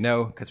already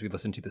know because we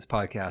listened to this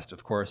podcast,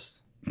 of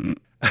course.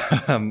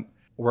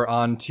 We're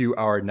on to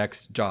our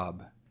next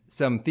job.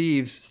 Some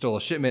thieves stole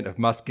a shipment of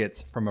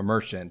muskets from a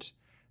merchant.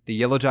 The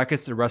Yellow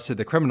Jackets arrested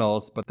the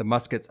criminals, but the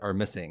muskets are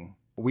missing.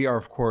 We are,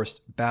 of course,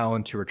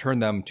 bound to return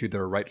them to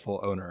their rightful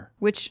owner.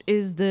 Which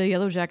is the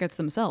Yellow Jackets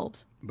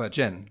themselves. But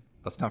Jen,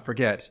 let's not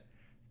forget,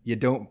 you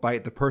don't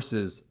bite the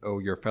purses,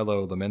 your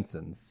fellow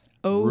Lomensons.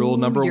 Rule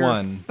number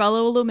 1.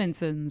 Fellow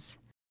Lomensons.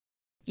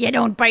 You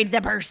don't bite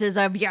the purses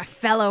of your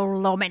fellow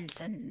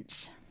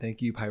Lomensons.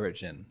 Thank you, Pirate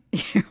Jen.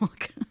 You're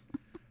welcome.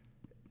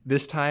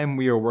 This time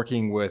we are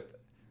working with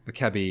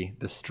Vakebi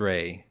the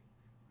Stray,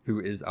 who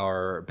is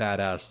our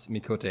badass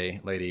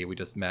Mikote lady we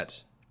just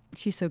met.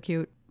 She's so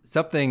cute.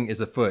 Something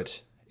is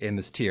afoot in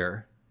this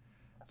tier.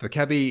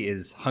 Vakebi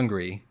is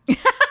hungry.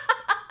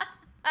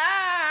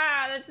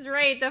 That's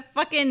right. The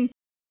fucking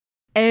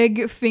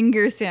egg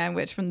finger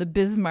sandwich from the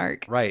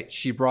Bismarck. Right.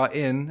 She brought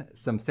in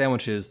some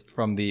sandwiches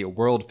from the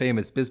world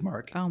famous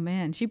Bismarck. Oh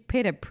man, she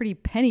paid a pretty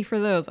penny for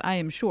those, I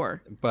am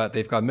sure. But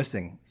they've gone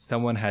missing.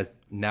 Someone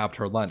has nabbed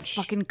her lunch.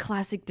 Fucking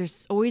classic.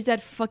 There's always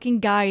that fucking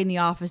guy in the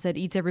office that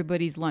eats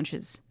everybody's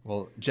lunches.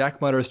 Well, Jack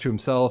mutters to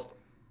himself,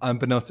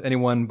 unbeknownst to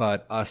anyone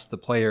but us, the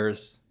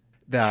players,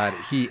 that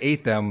he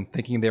ate them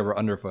thinking they were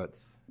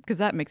Underfoot's. Because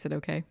that makes it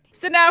okay.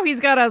 So now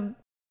he's got to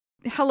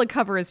hella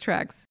cover his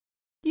tracks.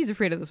 He's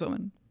afraid of this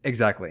woman.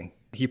 Exactly.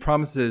 He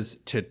promises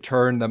to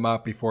turn them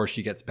up before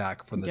she gets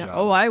back from the job.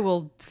 Oh, I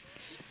will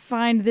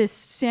find this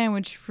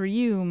sandwich for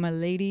you, my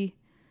lady.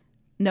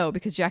 No,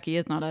 because Jackie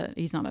is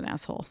he's not an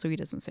asshole, so he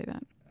doesn't say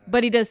that.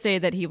 But he does say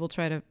that he will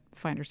try to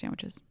find her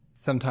sandwiches.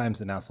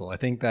 Sometimes an asshole. I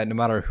think that no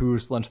matter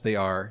whose lunch they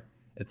are,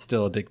 it's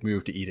still a dick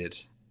move to eat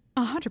it.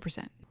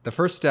 100%. The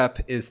first step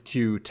is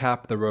to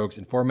tap the rogue's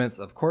informants,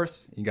 of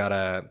course. You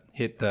gotta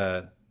hit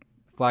the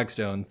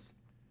flagstones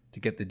to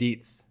get the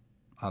deets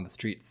on the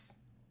streets.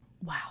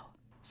 Wow.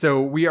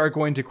 So we are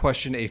going to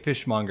question a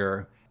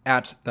fishmonger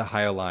at the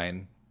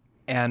Hyoline,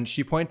 and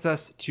she points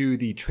us to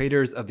the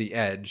Traders of the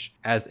Edge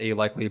as a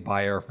likely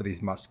buyer for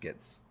these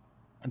muskets.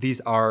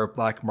 These are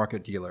black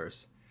market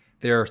dealers.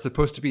 They're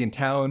supposed to be in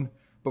town,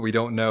 but we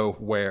don't know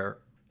where.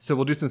 So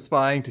we'll do some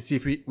spying to see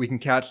if we can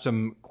catch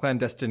some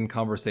clandestine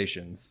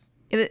conversations.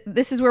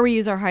 This is where we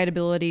use our hide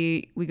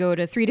ability. We go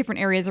to 3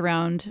 different areas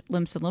around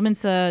Limsa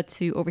Lominsa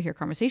to overhear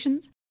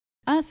conversations.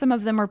 Some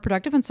of them are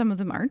productive and some of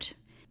them aren't.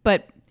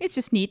 But it's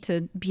just neat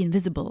to be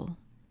invisible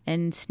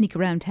and sneak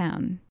around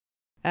town.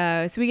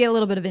 So we get a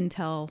little bit of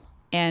intel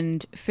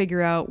and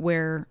figure out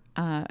where,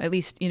 at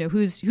least,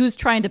 who's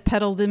trying to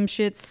peddle them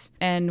shits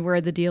and where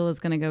the deal is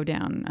going to go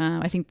down.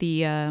 I think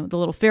the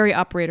little ferry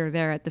operator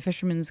there at the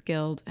Fisherman's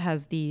Guild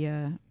has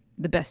the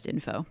best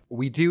info.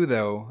 We do,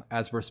 though,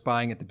 as we're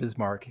spying at the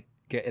Bismarck,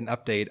 get an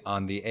update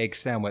on the egg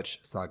sandwich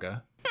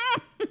saga.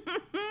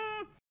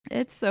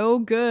 It's so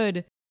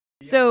good.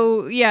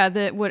 So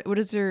yeah, what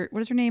is her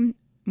name?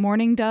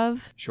 Morning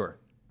Dove? Sure.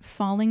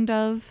 Falling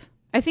Dove?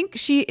 I think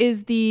she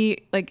is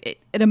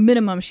at a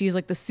minimum, she's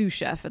like the sous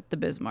chef at the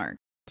Bismarck.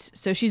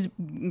 So she's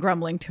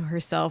grumbling to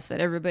herself that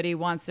everybody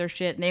wants their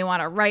shit and they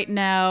want it right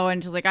now.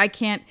 And she's like, I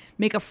can't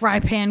make a fry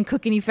pan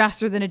cook any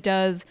faster than it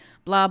does,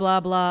 blah,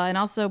 blah, blah. And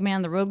also,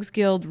 man, the Rogues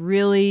Guild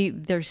really,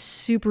 they're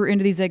super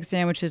into these egg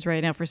sandwiches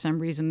right now for some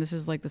reason. This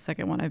is like the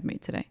second one I've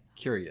made today.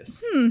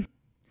 Curious. The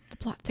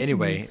plot thickens.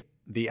 Anyway,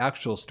 the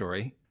actual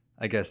story,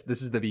 I guess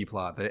this is the B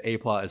plot. The A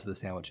plot is the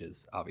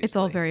sandwiches, obviously. It's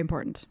all very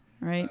important,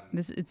 right?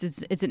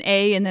 It's an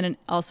A and then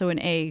also an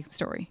A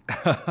story.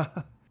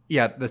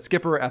 Yeah, the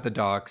skipper at the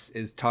docks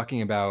is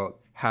talking about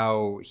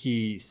how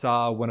he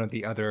saw one of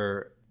the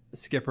other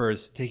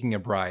skippers taking a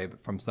bribe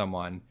from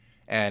someone,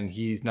 and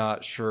he's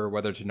not sure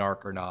whether to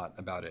narc or not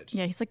about it.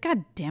 Yeah, he's like,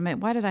 God damn it,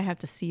 why did I have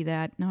to see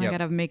that? Now Yep. I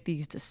gotta make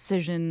these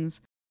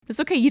decisions. It's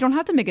okay, you don't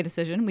have to make a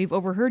decision. We've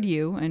overheard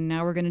you, and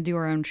now we're gonna do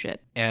our own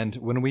shit. And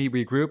when we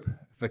regroup,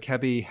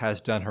 Vakebi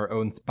has done her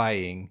own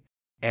spying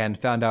and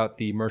found out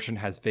the merchant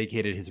has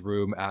vacated his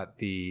room at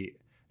the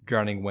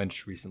Drowning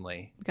Wench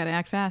recently. We gotta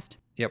act fast.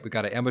 Yep, we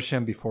gotta ambush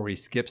him before he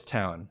skips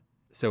town.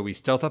 So we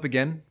stealth up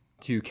again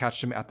to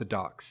catch him at the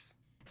docks.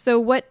 So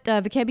what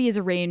Vakebi has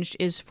arranged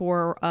is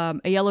for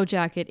a Yellow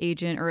Jacket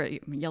agent or a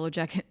Yellow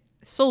Jacket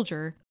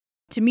soldier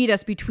to meet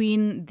us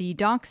between the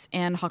docks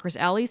and Hawker's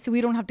Alley, so we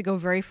don't have to go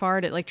very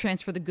far to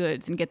transfer the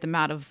goods and get them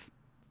out of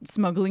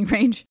smuggling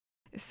range.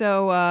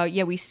 So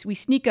we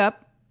sneak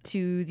up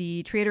to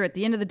the trader at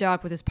the end of the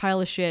dock with his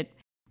pile of shit.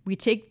 We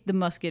take the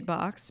musket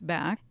box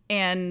back,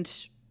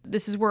 and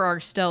this is where our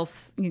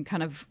stealth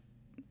kind of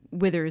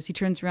withers. He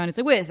turns around. He's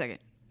like, wait a second.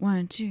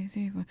 1, 2,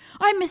 3, 4.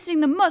 I'm missing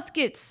the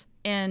muskets.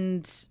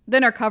 And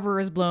then our cover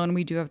is blown.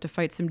 We do have to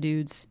fight some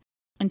dudes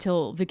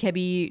until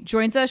Vakebi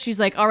joins us. She's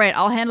like, all right,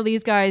 I'll handle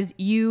these guys.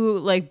 You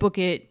book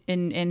it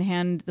and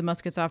hand the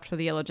muskets off to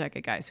the Yellow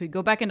Jacket guy. So we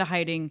go back into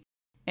hiding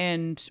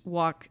and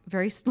walk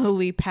very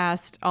slowly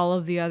past all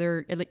of the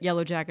other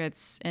Yellow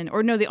Jackets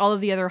all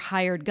of the other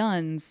hired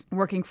guns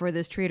working for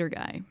this trader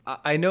guy.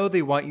 I know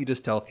they want you to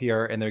stealth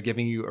here and they're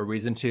giving you a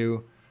reason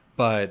to,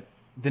 but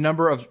the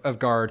number of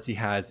guards he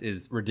has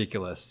is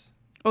ridiculous.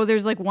 Oh,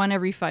 there's one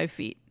every 5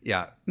 feet.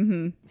 Yeah.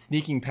 Mm-hmm.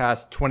 Sneaking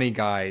past 20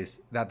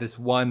 guys that this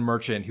one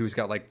merchant who's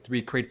got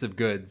 3 crates of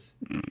goods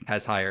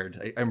has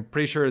hired. I'm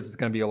pretty sure this is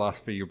going to be a loss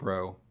for you,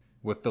 bro,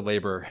 with the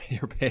labor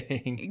you're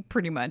paying.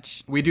 Pretty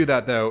much. We do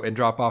that, though, and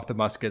drop off the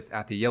muskets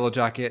at the Yellow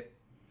Jacket.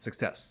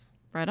 Success.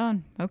 Right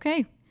on.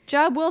 Okay.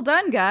 Job well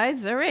done,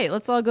 guys. All right,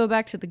 let's all go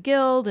back to the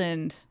guild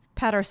and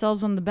pat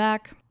ourselves on the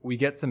back. We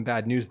get some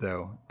bad news,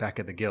 though, back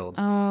at the guild.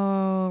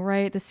 Oh,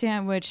 right. The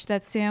sandwich.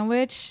 That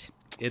sandwich.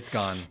 It's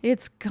gone.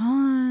 It's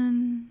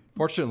gone.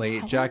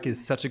 Fortunately, Jack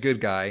is such a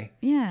good guy.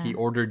 Yeah. He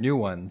ordered new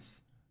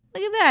ones.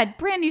 Look at that.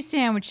 Brand new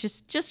sandwich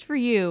just for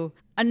you.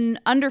 An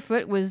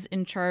underfoot was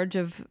in charge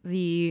of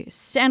the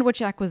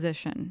sandwich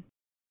acquisition.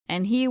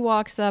 And he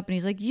walks up and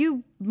he's like,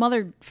 you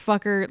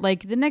motherfucker,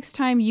 the next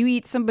time you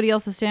eat somebody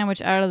else's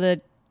sandwich out of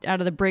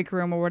the break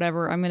room or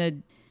whatever,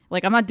 I'm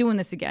not doing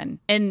this again.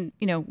 And,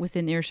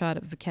 within earshot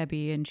of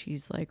Vakebi, and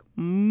she's like,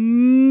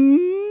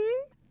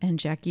 And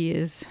Jackie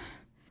is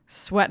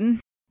sweating.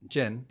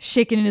 Jen.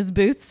 Shaking in his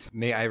boots.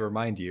 May I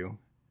remind you,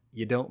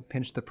 you don't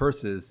pinch the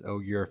purses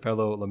of your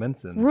fellow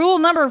Lamensons. Rule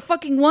number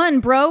fucking 1,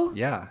 bro.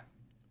 Yeah.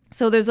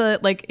 So there's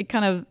it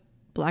kind of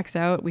blacks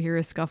out. We hear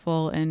a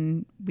scuffle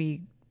and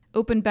we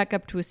open back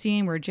up to a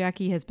scene where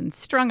Jackie has been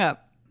strung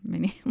up. I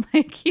mean,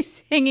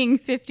 he's hanging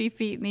 50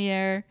 feet in the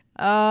air.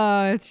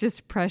 Oh, it's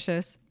just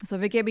precious. So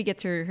Vakebi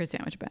gets her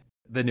sandwich back.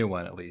 The new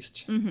one, at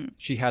least. Mm-hmm.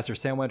 She has her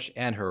sandwich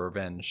and her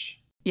revenge.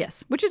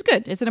 Yes, which is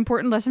good. It's an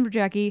important lesson for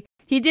Jackie.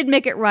 He did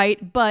make it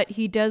right, but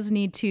he does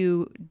need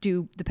to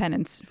do the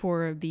penance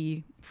for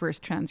the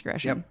first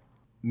transgression. Yep.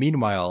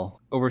 Meanwhile,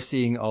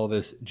 overseeing all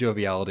this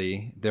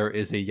joviality, there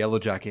is a yellow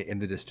jacket in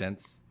the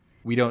distance.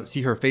 We don't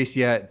see her face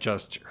yet,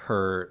 just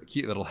her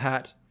cute little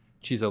hat.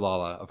 She's a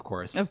Lala, of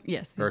course. Oh,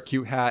 yes. Her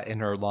cute hat and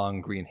her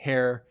long green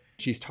hair.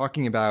 She's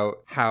talking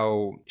about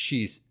how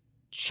she's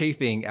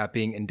chafing at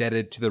being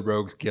indebted to the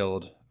Rogues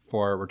Guild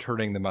for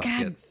returning the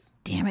muskets. God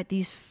damn it,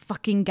 these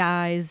fucking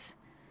guys.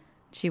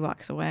 She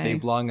walks away. They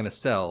belong in a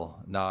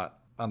cell, not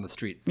on the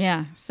streets.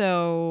 Yeah,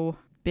 so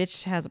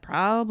bitch has a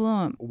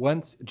problem.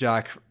 Once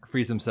Jack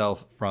frees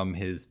himself from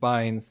his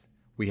binds,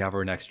 we have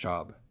our next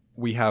job.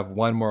 We have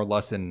one more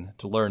lesson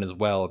to learn as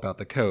well about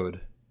the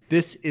code.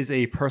 This is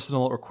a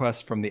personal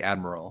request from the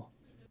Admiral.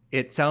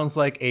 It sounds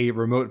like a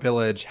remote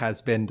village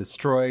has been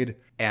destroyed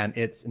and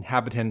its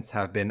inhabitants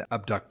have been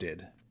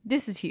abducted.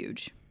 This is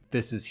huge.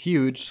 This is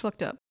huge.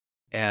 Fucked up.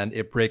 And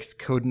it breaks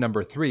code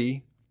number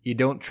 3. You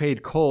don't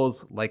trade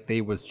coals like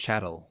they was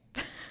chattel.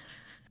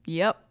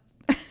 Yep.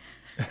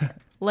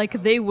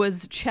 Like they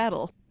was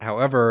chattel.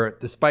 However,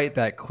 despite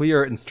that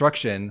clear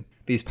instruction,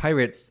 these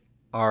pirates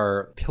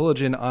are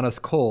pillaging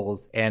honest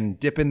coals and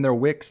dipping their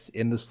wicks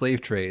in the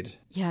slave trade.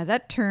 Yeah,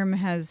 that term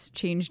has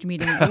changed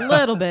meaning a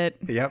little bit.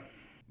 Yep.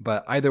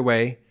 But either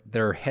way,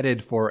 they're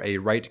headed for a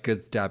right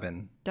good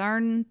stabbing.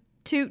 Darn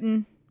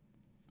tootin'.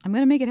 I'm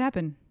going to make it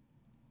happen.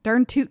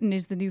 Darn tootin'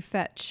 is the new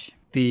fetch.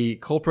 The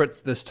culprits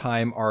this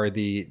time are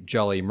the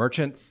Jolly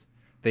Merchants.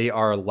 They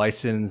are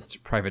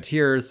licensed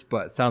privateers,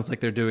 but it sounds like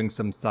they're doing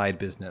some side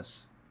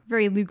business.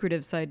 Very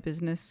lucrative side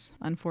business,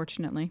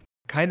 unfortunately.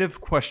 Kind of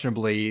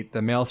questionably,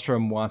 the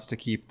Maelstrom wants to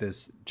keep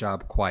this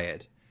job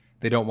quiet.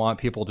 They don't want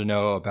people to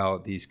know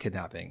about these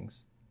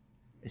kidnappings.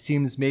 It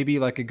seems maybe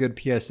like a good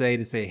PSA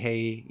to say,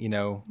 hey,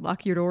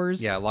 lock your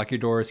doors. Yeah, lock your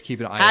doors, keep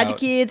an eye out. Hide your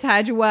kids,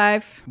 hide your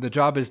wife. The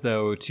job is,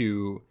 though,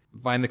 to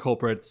find the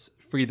culprits,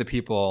 free the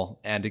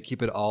people, and to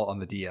keep it all on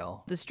the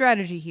DL. The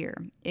strategy here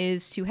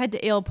is to head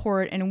to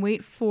Aleport and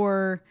wait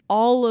for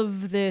all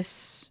of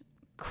this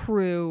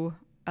crew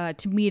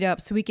to meet up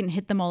so we can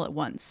hit them all at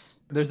once.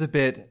 There's a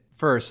bit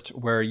first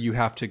where you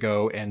have to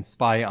go and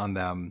spy on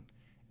them,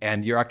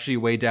 and you're actually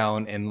way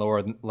down in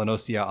Lower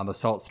Lenosia on the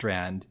Salt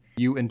Strand.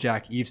 You and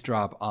Jack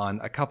eavesdrop on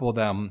a couple of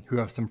them who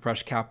have some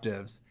fresh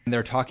captives, and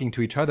they're talking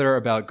to each other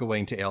about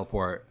going to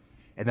Aleport,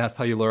 and that's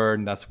how you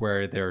learn that's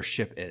where their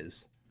ship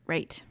is.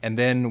 Right. And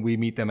then we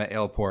meet them at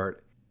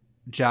Aleport.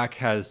 Jack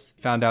has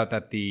found out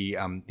that the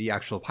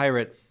actual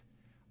pirates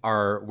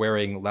are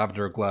wearing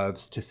lavender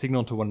gloves to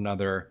signal to one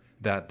another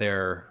that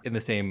they're in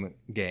the same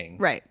gang.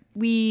 Right.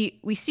 We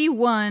see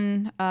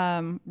one.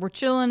 We're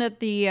chilling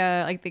at the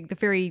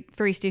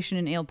ferry station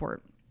in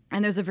Aleport,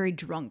 and there's a very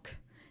drunk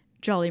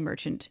Jolly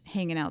Merchant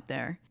hanging out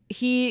there.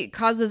 He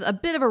causes a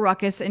bit of a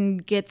ruckus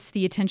and gets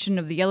the attention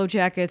of the Yellow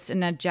Jackets, and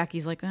now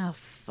Jackie's like, oh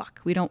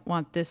fuck, we don't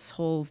want this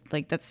whole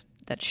that's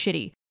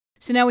shitty.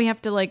 So now we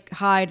have to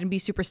hide and be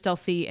super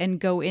stealthy and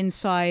go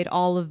inside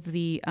all of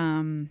the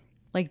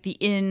the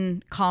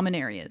inn common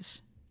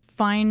areas.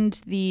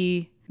 Find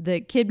the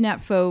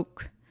kidnapped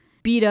folk,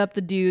 beat up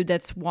the dude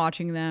that's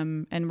watching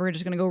them, and we're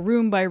just going to go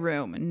room by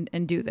room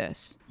and do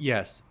this.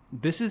 Yes.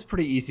 This is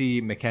pretty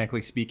easy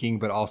mechanically speaking,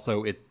 but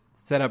also it's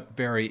set up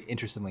very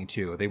interestingly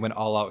too. They went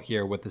all out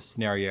here with this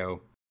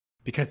scenario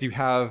because you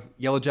have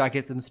Yellow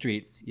Jackets in the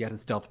streets, you have to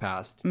stealth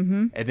past,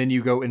 and then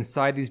you go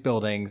inside these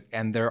buildings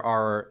and there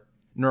are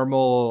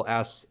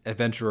normal-ass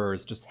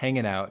adventurers just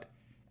hanging out,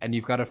 and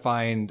you've got to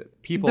find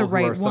people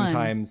who are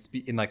sometimes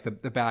in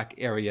the back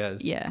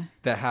areas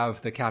that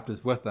have the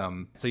captives with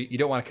them. So you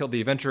don't want to kill the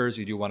adventurers,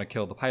 you do want to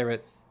kill the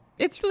pirates.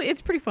 It's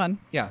pretty fun.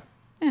 Yeah.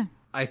 Yeah.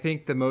 I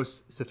think the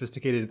most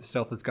sophisticated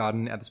stealth has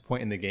gotten at this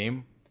point in the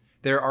game.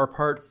 There are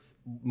parts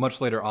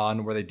much later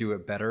on where they do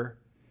it better,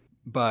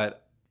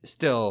 but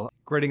still,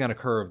 grading on a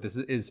curve, this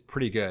is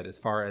pretty good as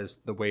far as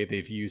the way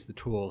they've used the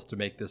tools to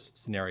make this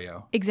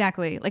scenario.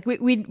 Exactly.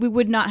 We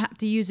would not have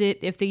to use it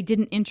if they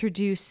didn't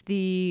introduce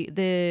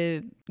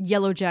the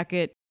Yellow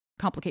Jacket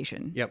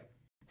complication. Yep.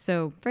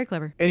 So, very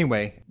clever.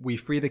 Anyway, we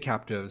free the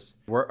captives.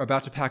 We're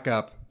about to pack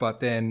up,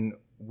 but then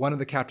one of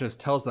the captives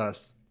tells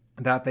us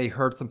that they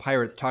heard some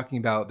pirates talking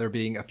about there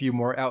being a few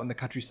more out in the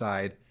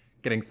countryside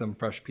getting some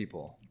fresh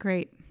people.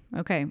 Great.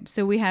 Okay.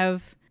 So we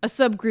have a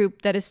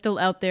subgroup that is still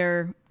out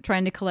there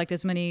trying to collect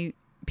as many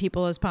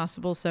people as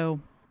possible, so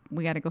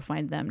we got to go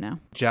find them now.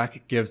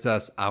 Jack gives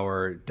us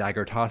our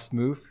dagger toss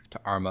move to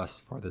arm us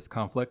for this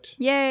conflict.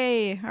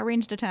 Yay! Our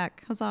ranged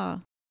attack.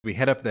 Huzzah. We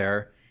head up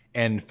there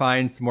and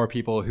find some more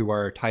people who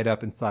are tied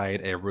up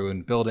inside a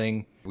ruined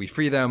building. We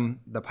free them.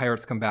 The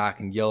pirates come back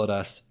and yell at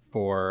us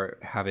for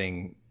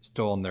having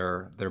stolen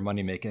their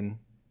money-making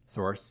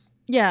source.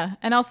 Yeah,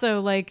 and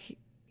also, I'll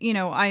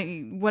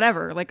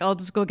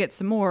just go get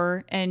some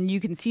more, and you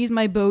can seize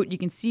my boat, you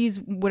can seize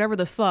whatever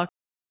the fuck.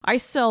 I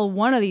sell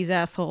one of these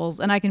assholes,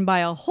 and I can buy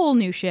a whole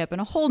new ship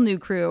and a whole new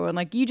crew, and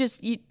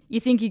you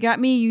think you got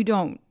me? You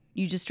don't.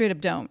 You just straight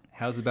up don't.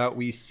 How's about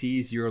we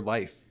seize your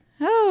life?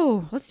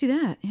 Oh, let's do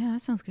that. Yeah,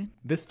 that sounds good.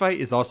 This fight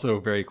is also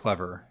very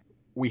clever.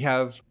 We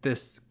have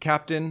this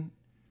captain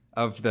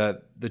of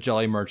the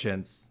jelly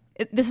merchants.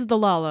 This is the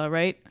Lala,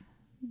 right?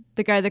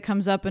 The guy that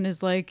comes up and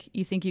is like,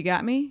 "You think you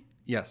got me?"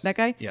 Yes. That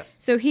guy?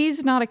 Yes. So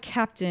he's not a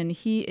captain.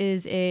 He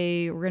is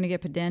we're going to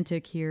get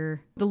pedantic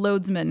here, the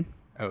loadsman.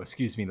 Oh,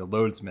 excuse me, the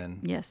loadsman.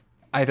 Yes.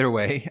 Either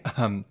way,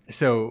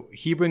 so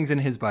he brings in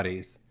his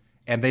buddies,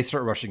 and they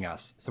start rushing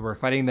us. So we're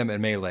fighting them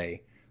in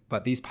melee,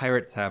 but these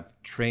pirates have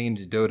trained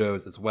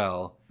dodos as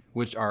well,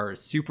 which are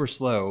super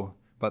slow,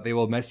 but they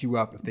will mess you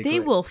up if they. They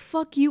will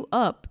fuck you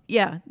up.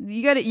 Yeah,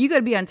 you got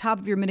to be on top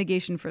of your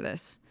mitigation for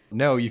this.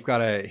 No, you've got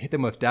to hit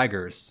them with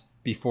daggers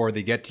before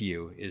they get to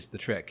you. Is the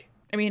trick.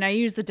 I mean, I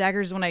used the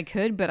daggers when I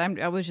could, but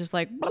I was just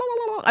like, blah,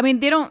 blah, blah. I mean,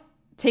 they don't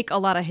take a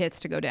lot of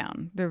hits to go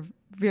down. They're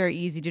very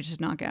easy to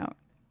just knock out.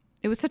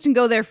 It was touch and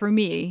go there for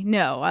me.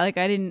 No, I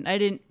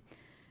didn't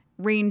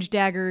range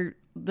dagger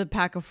the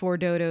pack of 4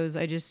 dodos.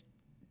 I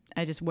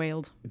just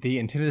wailed. The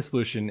intended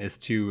solution is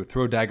to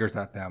throw daggers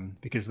at them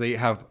because they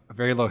have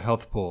very low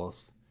health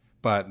pools,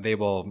 but they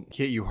will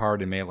hit you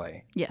hard in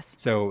melee. Yes.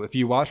 So if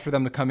you watch for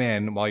them to come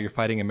in while you're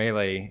fighting in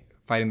melee,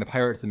 fighting the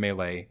pirates in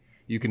melee,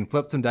 you can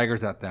flip some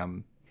daggers at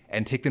them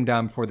and take them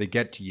down before they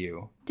get to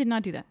you. Did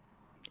not do that.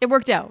 It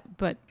worked out,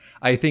 but...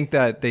 I think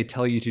that they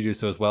tell you to do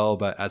so as well,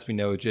 but as we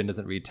know, Jin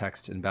doesn't read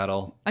text in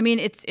battle. I mean,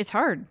 it's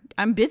hard.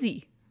 I'm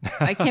busy.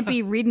 I can't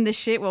be reading this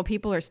shit while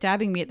people are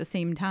stabbing me at the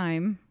same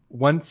time.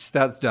 Once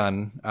that's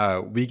done,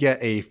 we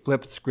get a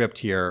flipped script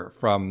here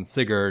from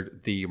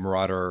Sigurd, the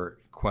Marauder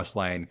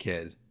questline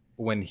kid.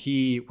 When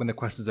the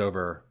quest is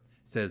over,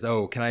 says,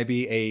 "Oh, can I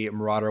be a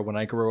Marauder when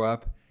I grow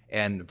up?"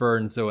 And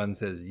Vern Zoen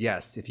says,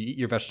 "Yes, if you eat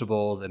your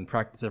vegetables and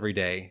practice every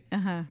day."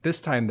 Uh-huh. This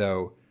time,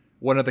 though,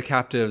 one of the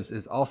captives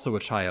is also a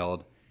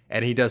child,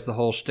 and he does the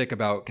whole shtick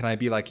about, "Can I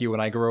be like you when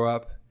I grow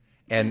up?"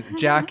 And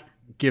Jack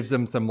gives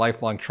him some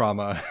lifelong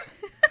trauma.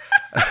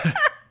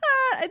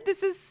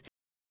 This is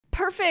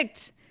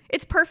perfect.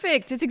 It's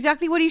perfect. It's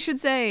exactly what he should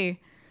say.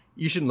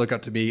 "You shouldn't look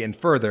up to me, and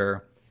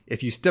further,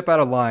 if you step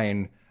out of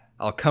line,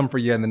 I'll come for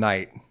you in the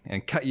night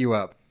and cut you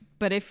up.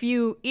 But if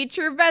you eat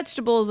your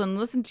vegetables and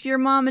listen to your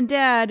mom and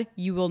dad,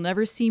 you will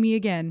never see me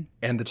again."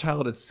 And the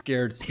child is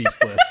scared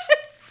speechless.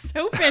 It's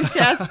so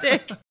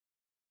fantastic.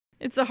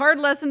 It's a hard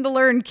lesson to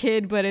learn,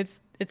 kid, but it's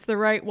the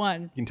right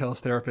one. You can tell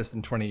his therapist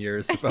in 20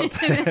 years about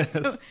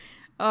this.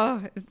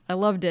 I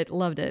loved it.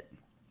 Loved it.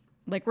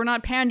 Like, we're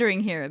not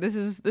pandering here. This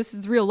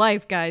is real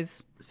life,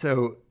 guys.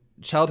 So,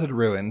 childhood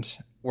ruined.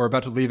 We're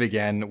about to leave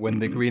again when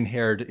the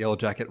green-haired yellow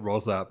jacket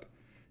rolls up.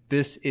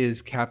 This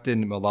is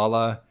Captain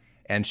Malala,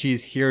 and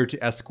she's here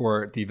to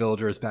escort the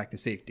villagers back to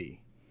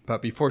safety.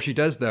 But before she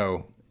does,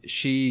 though,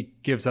 she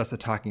gives us a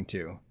talking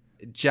to.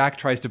 Jack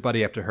tries to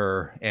buddy up to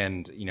her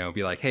and,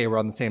 be like, "Hey, we're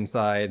on the same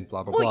side,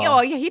 blah, blah, blah."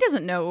 Oh, yeah, he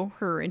doesn't know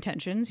her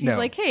intentions. He's No.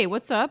 like, "Hey,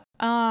 what's up?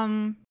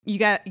 You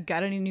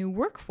got any new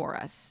work for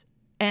us?"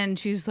 And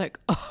she's like,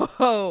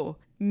 "Oh,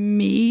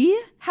 me?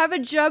 Have a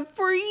job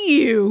for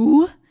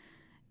you?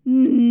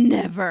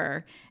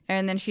 Never."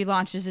 And then she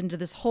launches into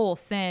this whole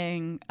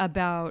thing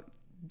about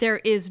there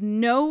is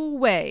no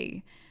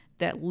way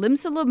that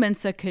Limsa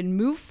Lominsa can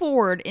move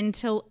forward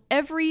until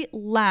every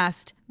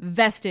last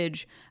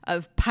vestige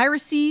of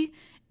piracy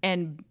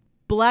and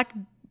black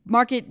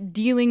market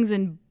dealings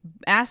and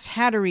ass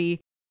hattery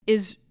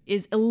is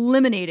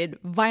eliminated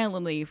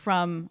violently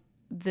from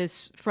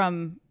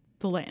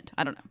the land.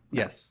 I don't know.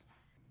 Yes.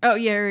 Oh,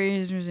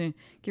 yeah.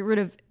 Get rid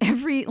of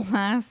every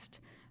last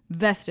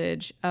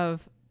vestige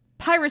of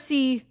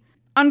piracy,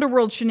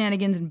 underworld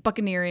shenanigans, and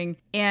buccaneering.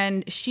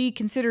 And she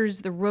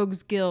considers the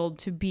Rogues Guild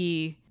to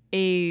be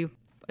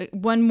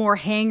one more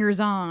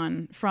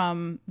hangers-on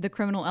from the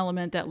criminal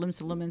element that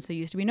Limsa Lominsa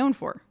used to be known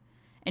for.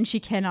 And she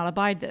cannot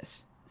abide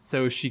this.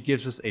 So she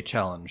gives us a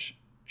challenge.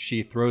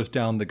 She throws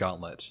down the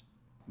gauntlet.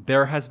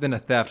 There has been a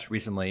theft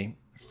recently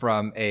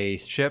from a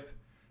ship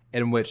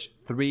in which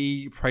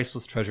 3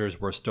 priceless treasures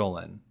were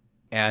stolen.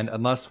 And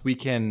unless we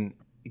can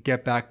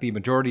get back the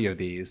majority of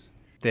these,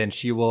 then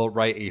she will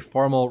write a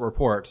formal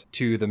report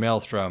to the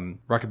Maelstrom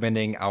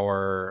recommending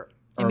our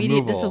immediate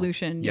removal.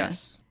 Dissolution.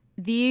 Yes.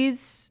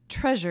 These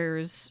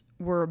treasures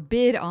were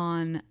bid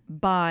on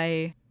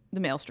by the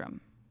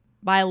Maelstrom,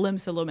 by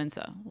Limsa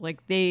Lominsa.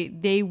 Like,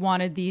 they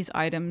wanted these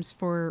items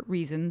for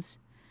reasons.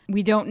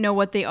 We don't know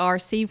what they are,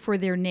 save for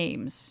their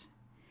names.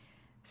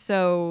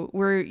 So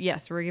we're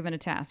given a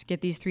task.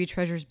 Get these 3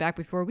 treasures back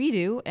before we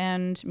do,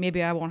 and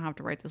maybe I won't have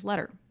to write this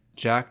letter.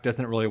 Jack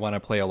doesn't really want to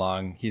play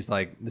along. He's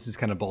like, "This is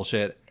kind of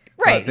bullshit."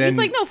 Right. He's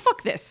like, "No,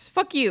 fuck this.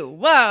 Fuck you."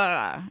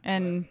 Blah.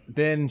 And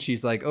then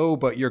she's like, "Oh,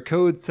 but your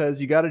code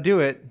says you got to do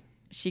it."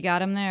 She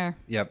got him there.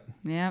 Yep.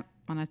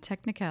 On a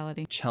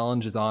technicality.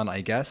 Challenge is on,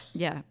 I guess.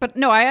 Yeah. But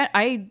no,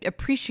 I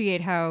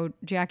appreciate how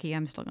Jackie,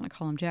 I'm still going to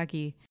call him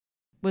Jackie,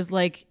 was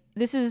like,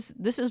 this is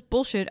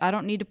bullshit. I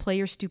don't need to play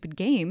your stupid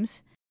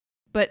games.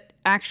 But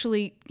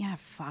actually, yeah,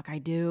 fuck, I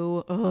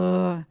do.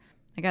 Ugh.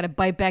 I got to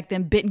bite back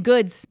them bitten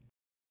goods.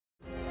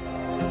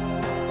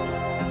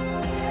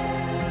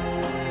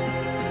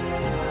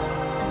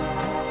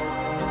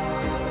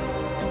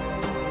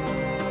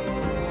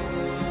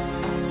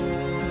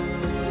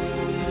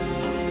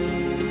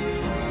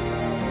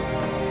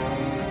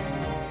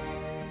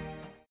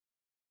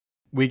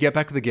 We get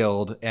back to the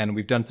guild, and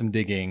we've done some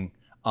digging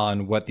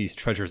on what these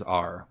treasures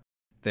are.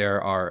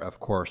 There are, of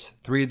course,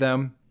 3 of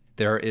them.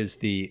 There is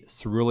the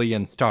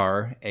Cerulean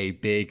Star, a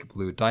big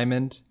blue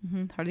diamond.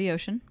 Heart of the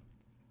ocean.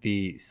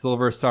 The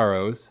Silver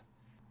Sorrows,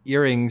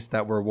 earrings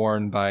that were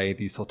worn by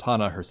the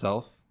Sultana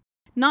herself.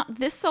 Not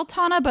this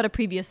Sultana, but a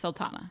previous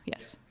Sultana,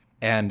 yes.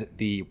 And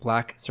the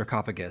Black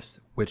Sarcophagus,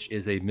 which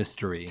is a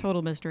mystery.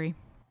 Total mystery.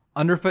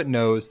 Underfoot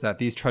knows that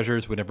these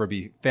treasures would never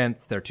be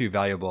fenced. They're too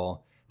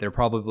valuable. They're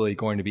probably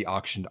going to be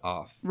auctioned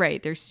off.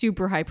 Right. They're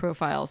super high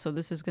profile, so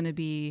this is going to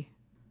be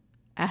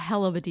a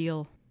hell of a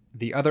deal.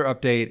 The other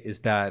update is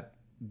that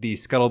the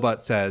scuttlebutt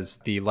says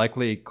the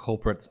likely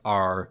culprits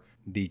are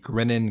the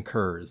Grinnin'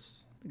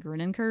 Curs. The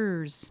Grinnin'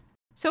 Curs.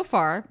 So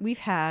far, we've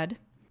had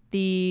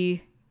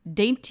the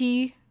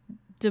Dainty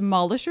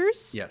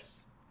Demolishers.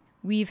 Yes.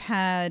 We've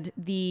had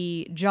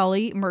the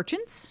Jolly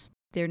Merchants.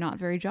 They're not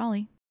very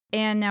jolly.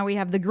 And now we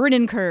have the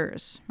Grinnin'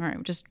 Curs. All right,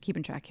 we're just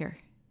keeping track here.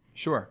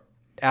 Sure.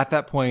 At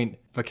that point,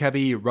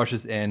 Vakebi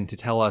rushes in to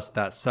tell us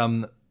that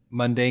some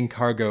mundane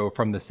cargo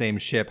from the same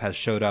ship has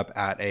showed up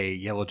at a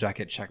Yellow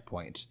Jacket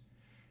checkpoint.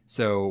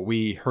 So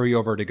we hurry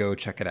over to go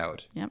check it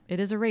out. Yep, it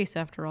is a race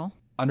after all.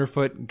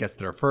 Underfoot gets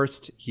there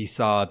first. He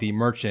saw the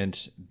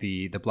merchant,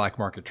 the black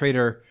market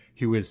trader,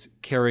 who is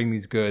carrying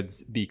these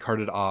goods be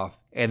carted off,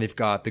 and they've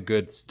got the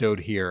goods stowed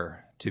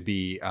here to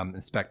be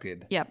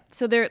inspected. Yeah,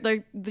 so they're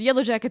the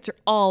Yellow Jackets are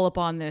all up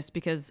on this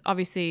because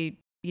obviously,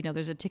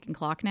 there's a ticking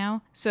clock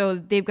now. So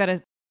they've got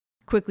to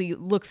quickly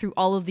look through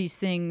all of these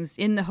things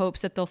in the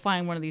hopes that they'll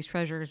find one of these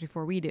treasures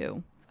before we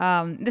do.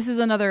 This is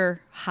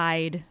another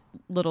hide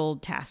little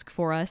task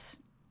for us.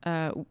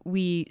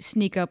 We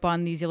sneak up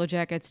on these Yellow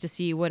Jackets to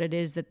see what it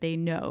is that they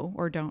know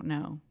or don't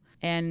know.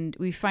 And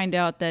we find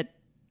out that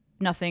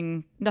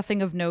nothing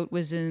of note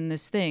was in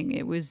this thing.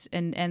 It was,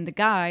 and the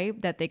guy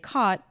that they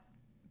caught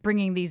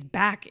bringing these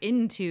back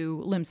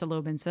into Limsa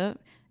Lominsa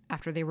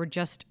after they were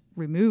just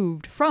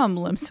removed from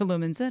Limsa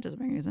Lominsa, doesn't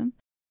make any sense.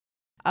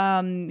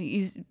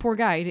 He's poor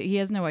guy. He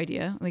has no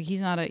idea. Like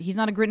he's not a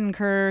Grinnin'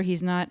 Cur.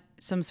 He's not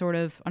some sort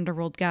of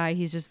underworld guy.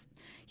 He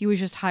was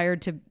just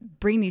hired to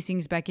bring these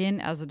things back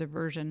in as a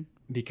diversion.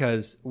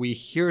 Because we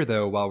hear,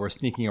 though, while we're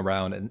sneaking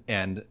around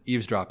and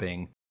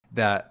eavesdropping,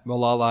 that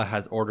Malala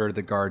has ordered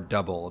the guard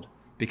doubled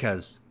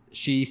because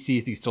she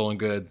sees these stolen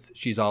goods.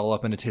 She's all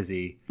up in a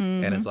tizzy.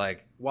 Mm-hmm. And it's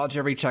like, watch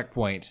every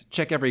checkpoint.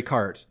 Check every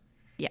cart.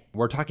 Yeah.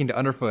 We're talking to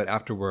Underfoot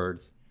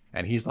afterwards,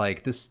 and he's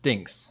like, this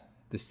stinks.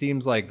 This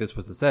seems like this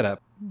was the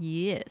setup.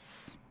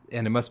 Yes.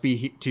 And it must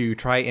be to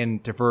try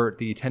and divert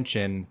the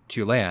attention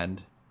to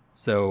land.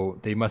 So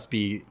they must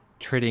be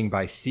trading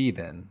by sea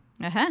then.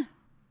 Uh-huh.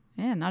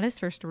 Yeah, not his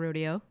first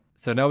rodeo.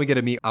 So now we get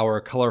to meet our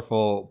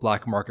colorful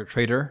black market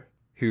trader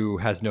who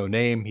has no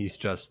name. He's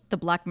just... the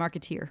black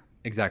marketeer.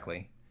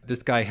 Exactly.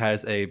 This guy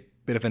has a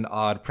bit of an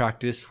odd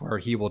practice where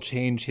he will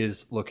change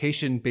his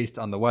location based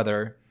on the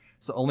weather.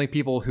 So only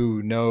people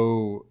who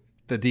know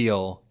the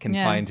deal can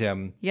find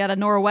him. You got a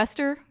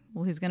nor'wester?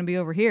 Well, he's going to be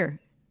over here.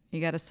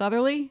 You got a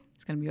southerly?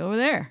 It's going to be over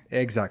there.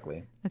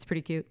 Exactly. That's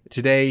pretty cute.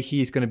 Today,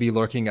 he's going to be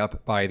lurking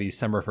up by the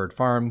Summerford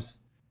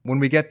Farms. When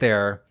we get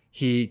there,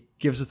 he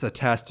gives us a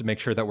test to make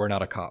sure that we're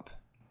not a cop.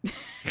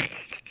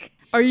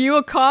 Are you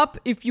a cop?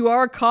 If you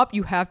are a cop,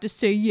 you have to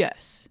say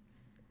yes.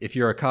 If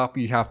you're a cop,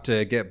 you have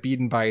to get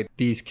beaten by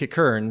these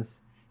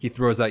kickerns he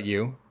throws at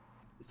you.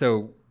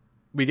 So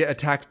we get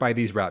attacked by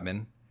these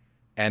ratmen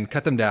and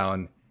cut them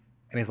down.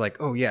 And he's like,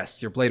 oh,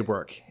 yes, your blade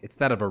work. It's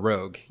that of a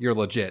rogue. You're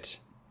legit.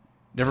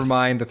 Never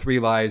mind the 3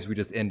 lives we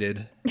just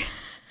ended.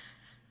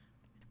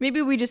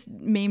 Maybe we just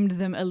maimed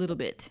them a little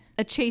bit.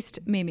 A chaste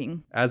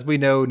maiming. As we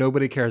know,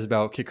 nobody cares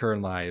about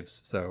Kikern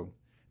lives. So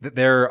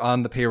they're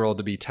on the payroll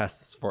to be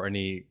tests for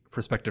any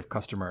prospective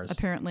customers.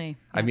 Apparently.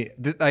 Yeah. I mean,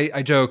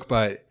 I joke,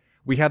 but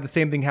we had the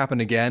same thing happen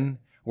again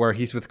where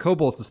he's with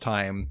kobolds this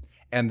time.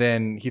 And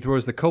then he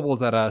throws the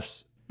kobolds at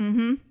us.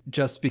 Mm-hmm.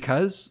 Just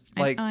because,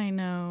 like, I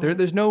know.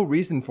 There's no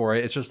reason for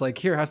it. It's just like,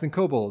 here, have some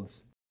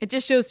kobolds. It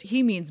just shows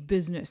he means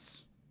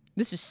business.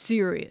 This is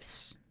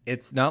serious.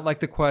 It's not like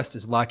the quest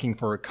is lacking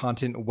for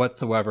content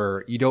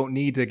whatsoever. You don't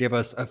need to give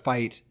us a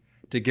fight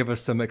to give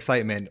us some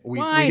excitement. We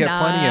get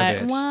plenty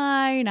of it.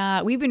 Why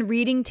not? We've been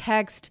reading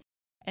text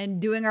and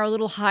doing our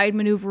little hide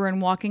maneuver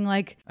and walking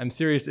like... I'm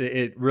serious.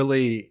 It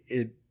really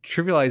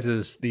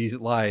trivializes these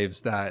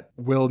lives that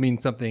will mean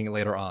something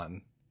later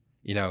on.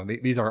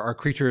 These are our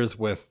creatures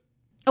with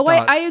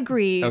thoughts. I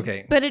agree.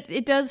 Okay. But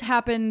it does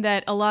happen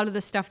that a lot of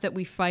the stuff that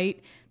we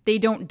fight, they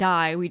don't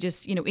die. We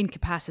just,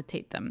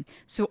 incapacitate them.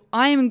 So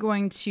I am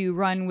going to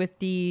run with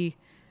the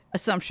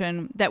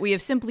assumption that we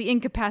have simply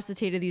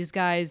incapacitated these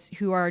guys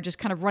who are just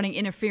kind of running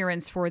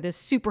interference for this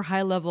super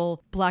high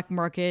level black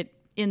market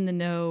in the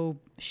know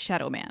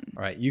shadow man.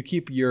 All right. You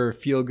keep your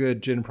feel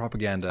good gin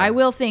propaganda. I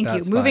will. Thank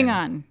you. Moving fine.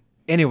 On.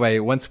 Anyway,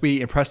 once we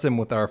impress them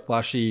with our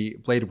flashy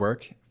blade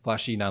work,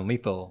 flashy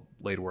non-lethal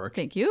blade work.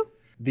 Thank you.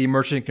 The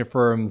merchant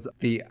confirms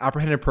the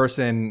apprehended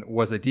person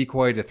was a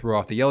decoy to throw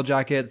off the Yellow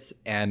Jackets,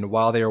 and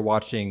while they are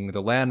watching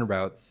the land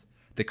routes,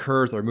 the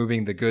Curs are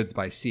moving the goods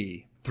by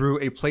sea through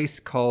a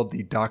place called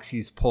the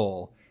Doxy's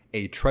Pole,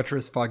 a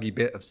treacherous foggy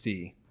bit of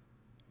sea.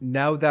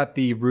 Now that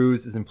the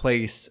ruse is in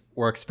place,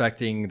 we're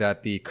expecting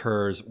that the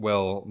curs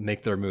will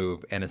make their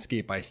move and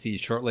escape by sea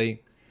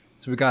shortly,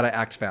 so we gotta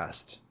act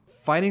fast.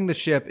 Finding the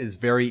ship is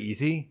very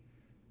easy.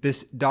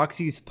 This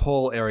Doxy's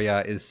Pull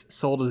area is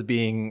sold as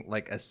being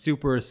like a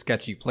super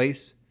sketchy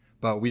place,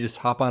 but we just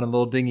hop on a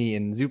little dinghy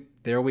and zoop,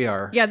 there we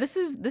are. Yeah, this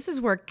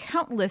is where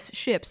countless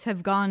ships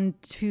have gone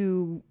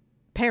to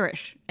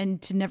perish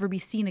and to never be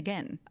seen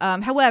again.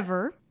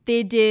 However,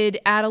 they did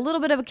add a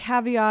little bit of a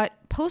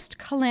caveat.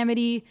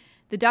 Post-calamity,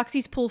 the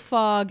Doxy's Pull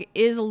fog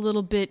is a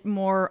little bit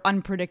more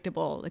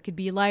unpredictable. It could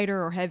be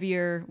lighter or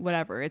heavier,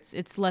 whatever.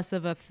 It's less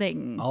of a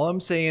thing. All I'm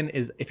saying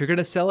is if you're going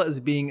to sell it as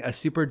being a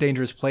super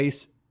dangerous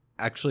place,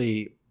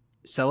 actually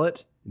sell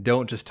it.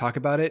 Don't just talk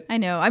about it. I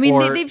know. I mean,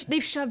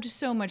 they've shoved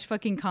so much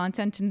fucking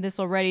content in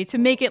this already to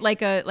make it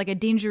like a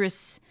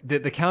dangerous...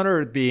 The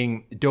counter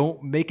being,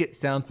 don't make it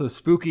sound so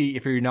spooky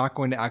if you're not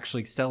going to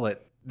actually sell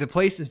it. The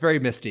place is very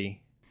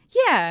misty.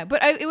 Yeah,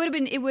 but it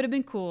would have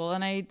been cool,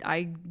 and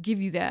I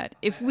give you that.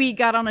 If we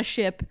got on a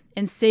ship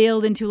and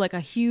sailed into like a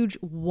huge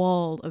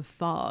wall of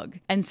fog,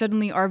 and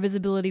suddenly our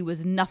visibility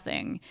was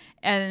nothing,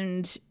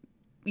 and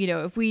you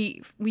know, if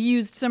we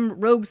used some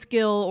rogue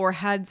skill or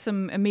had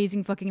some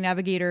amazing fucking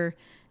navigator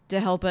to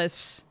help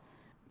us,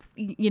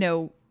 you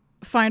know,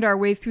 find our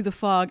way through the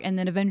fog and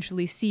then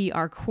eventually see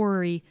our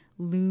quarry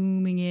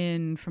looming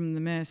in from the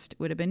mist,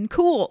 would have been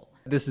cool.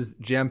 This is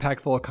jam-packed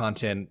full of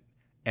content,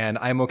 and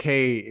I'm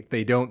okay if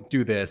they don't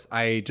do this.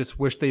 I just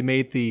wish they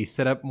made the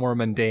setup more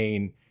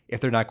mundane if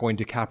they're not going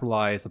to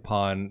capitalize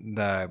upon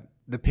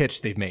the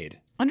pitch they've made.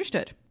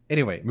 Understood.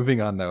 Anyway,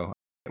 moving on though.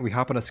 We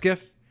hop on a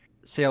skiff,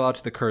 sail out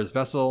to the Cur's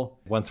vessel.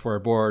 Once we're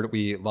aboard,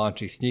 we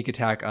launch a sneak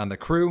attack on the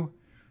crew.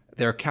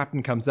 Their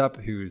captain comes up,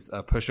 who's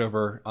a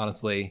pushover,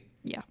 honestly.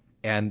 Yeah.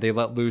 And they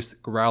let loose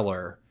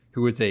Growler,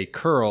 who is a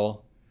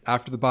Curl.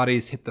 After the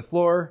bodies hit the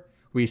floor,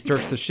 we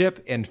search the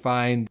ship and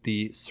find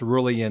the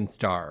Cerulean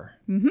Star.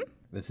 Mm-hmm.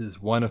 This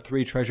is one of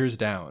 3 treasures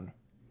down.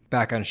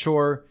 Back on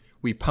shore,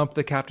 we pump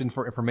the captain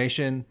for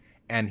information,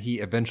 and he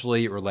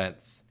eventually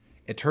relents.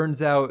 It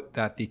turns out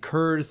that the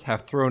Curs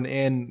have thrown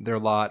in their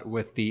lot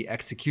with the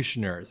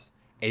Executioners,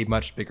 a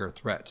much bigger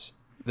threat.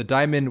 The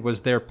diamond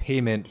was their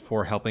payment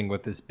for helping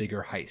with this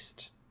bigger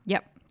heist.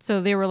 Yep.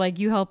 So they were like,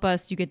 you help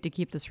us, you get to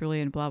keep this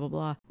really, and blah, blah,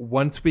 blah.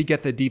 Once we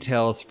get the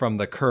details from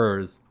the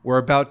Curs, we're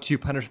about to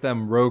punish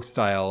them rogue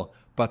style,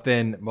 but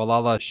then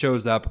Malala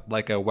shows up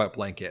like a wet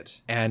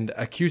blanket and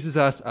accuses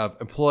us of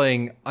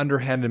employing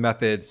underhanded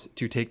methods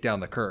to take down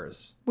the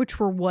Curs. Which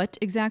were what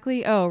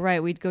exactly? Oh,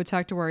 right. We'd go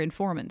talk to our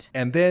informant.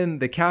 And then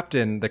the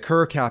captain, the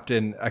Cur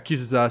captain,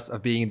 accuses us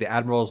of being the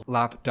Admiral's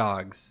lap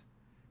dogs.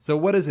 So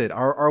what is it?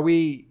 Are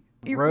we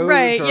rogues?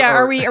 Right. Yeah.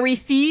 Are we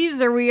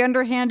thieves? Are we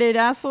underhanded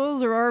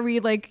assholes? Or are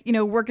we like, you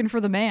know, working for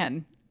the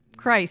man?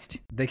 Christ.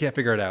 They can't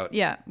figure it out.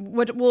 Yeah.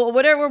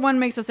 Whatever one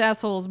makes us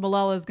assholes,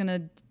 Malala's going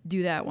to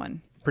do that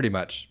one. Pretty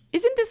much.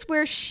 Isn't this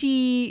where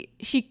she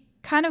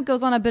kind of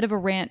goes on a bit of a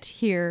rant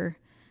here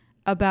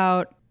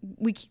about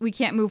we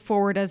can't move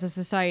forward as a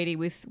society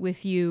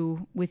with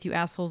you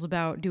assholes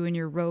about doing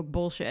your rogue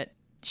bullshit?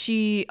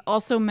 She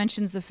also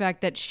mentions the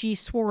fact that she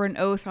swore an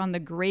oath on the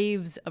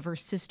graves of her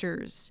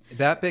sisters.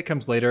 That bit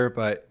comes later,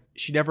 but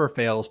she never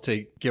fails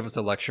to give us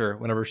a lecture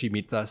whenever she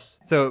meets us.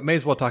 So may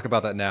as well talk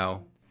about that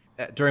now.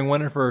 During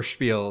one of her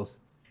spiels,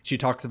 she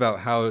talks about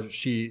how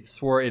she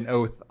swore an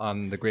oath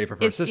on the grave of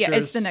her sisters. Yeah,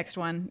 it's the next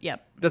one.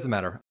 Yep. Doesn't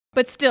matter.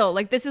 But still,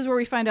 like, this is where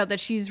we find out that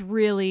she's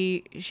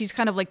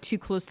kind of like too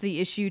close to the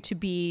issue to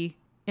be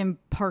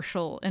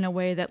impartial in a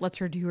way that lets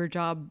her do her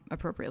job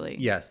appropriately.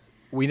 Yes.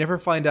 We never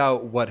find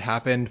out what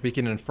happened. We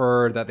can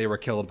infer that they were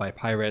killed by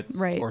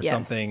pirates or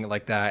something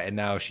like that. And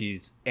now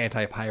she's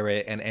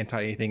anti-pirate and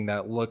anti-anything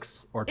that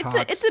looks or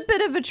talks. It's a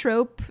bit of a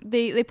trope.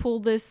 They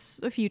pulled this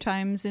a few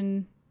times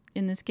in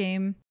this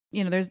game.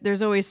 You know,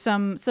 there's always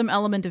some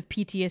element of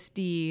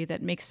PTSD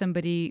that makes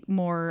somebody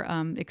more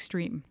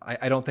extreme.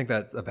 I don't think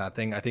that's a bad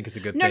thing. I think it's a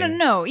good thing.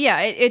 No.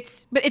 Yeah,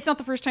 but it's not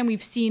the first time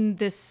we've seen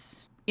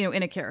this, you know,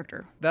 in a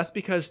character. That's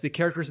because the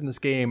characters in this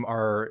game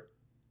are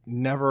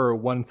never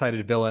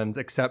one-sided villains,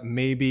 except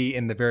maybe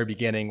in the very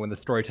beginning when the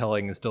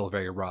storytelling is still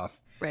very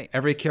rough. Right.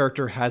 Every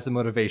character has a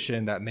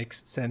motivation that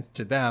makes sense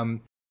to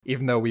them,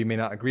 even though we may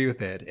not agree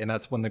with it. And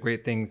that's one of the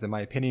great things, in my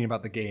opinion,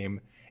 about the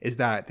game, is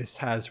that this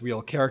has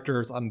real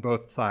characters on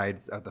both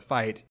sides of the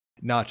fight,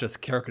 not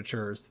just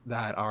caricatures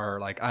that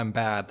are like, I'm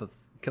bad,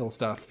 let's kill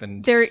stuff.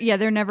 And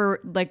they're never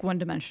like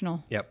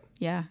one-dimensional. Yep.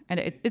 Yeah, and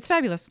it's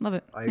fabulous. Love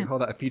it. I call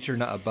that a feature,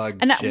 not a bug.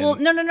 And no.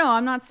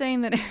 I'm not saying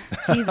that.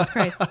 Jesus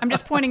Christ. I'm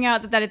just pointing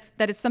out that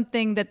it's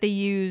something that they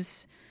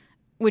use,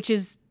 which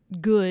is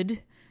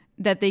good,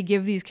 that they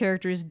give these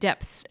characters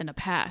depth and a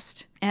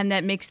past, and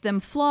that makes them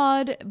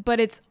flawed,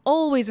 but it's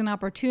always an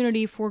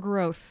opportunity for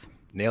growth.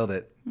 Nailed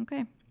it.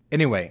 Okay.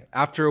 Anyway,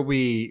 after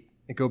we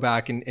go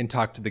back and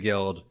talk to the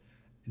guild,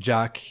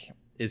 Jack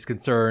is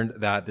concerned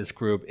that this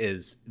group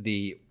is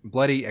the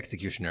Bloody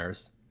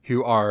Executioners,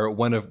 who are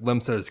one of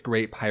Limsa's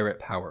great pirate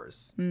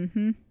powers.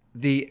 Mm-hmm.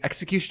 The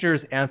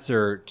executioner's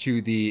answer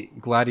to the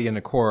Gladian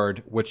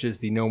Accord, which is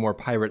the No More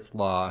Pirates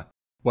law,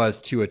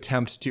 was to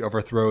attempt to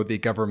overthrow the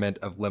government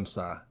of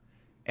Limsa,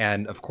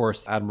 and of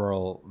course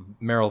Admiral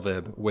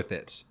Merelvib with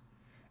it.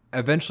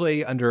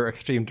 Eventually, under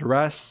extreme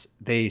duress,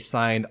 they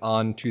signed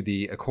on to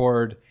the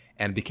accord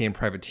and became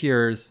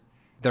privateers.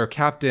 Their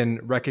captain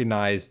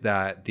recognized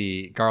that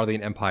the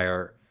Garlean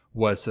Empire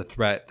was the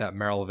threat that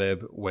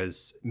Merelvib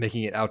was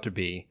making it out to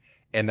be,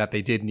 and that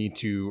they did need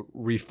to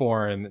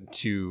reform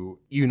to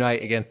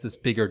unite against this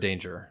bigger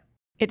danger.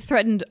 It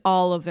threatened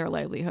all of their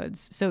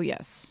livelihoods. So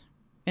yes,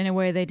 in a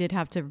way they did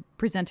have to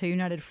present a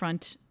united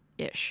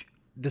front-ish.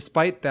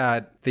 Despite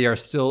that, they are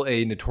still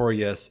a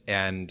notorious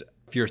and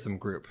fearsome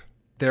group.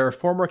 Their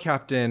former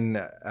captain,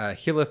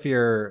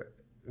 Hilafir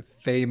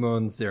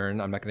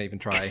Feimonzern, I'm not going to even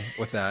try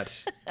with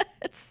that.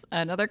 It's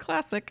another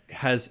classic.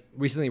 Has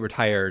recently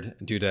retired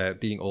due to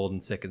being old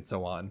and sick and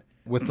so on.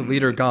 With the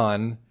leader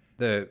gone,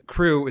 the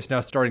crew is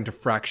now starting to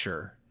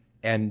fracture,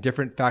 and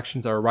different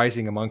factions are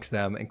arising amongst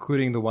them,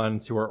 including the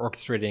ones who are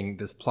orchestrating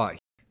this plot.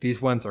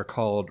 These ones are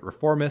called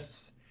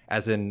reformists,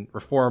 as in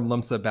reform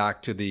Limsa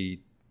back to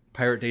the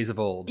pirate days of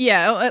old.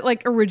 Yeah,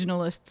 like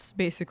originalists,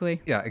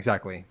 basically. Yeah,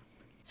 exactly.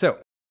 So,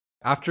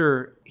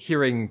 after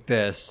hearing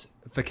this,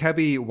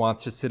 Vakebi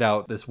wants to sit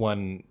out this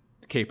one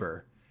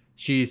caper.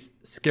 She's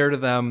scared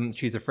of them.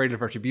 She's afraid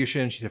of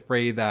retribution. She's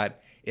afraid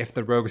that if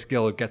the Rogues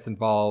Guild gets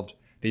involved,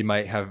 they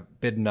might have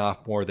bitten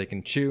off more they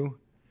can chew.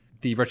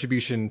 The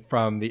retribution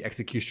from the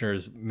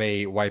executioners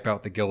may wipe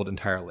out the guild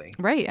entirely.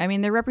 Right. I mean,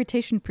 their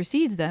reputation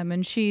precedes them,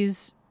 and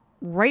she's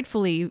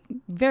rightfully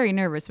very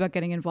nervous about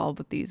getting involved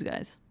with these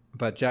guys.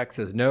 But Jack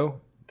says,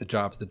 no, the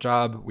job's the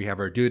job. We have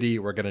our duty.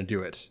 We're going to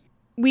do it.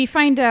 We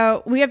find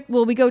out, we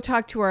go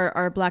talk to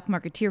our black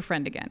marketeer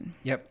friend again.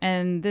 Yep.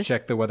 And this...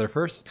 Check the weather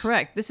first.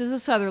 Correct. This is a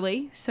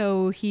southerly,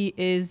 so he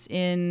is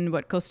in,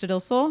 Costa del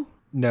Sol?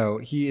 No,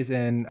 he is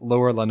in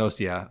Lower La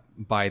Nocia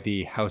by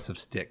the House of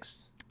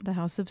Sticks. The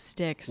House of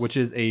Sticks. Which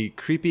is a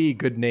creepy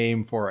good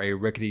name for a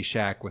rickety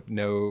shack with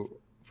no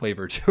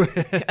flavor to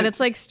it. And that's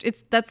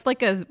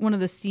like one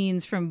of the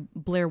scenes from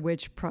Blair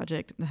Witch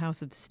Project, The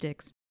House of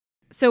Sticks.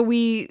 So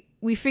we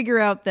figure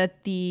out that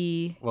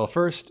Well,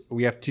 first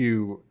we have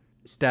to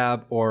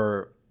stab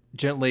or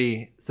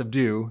gently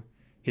subdue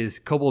his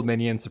kobold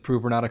minions to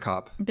prove we're not a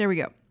cop. There we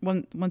go.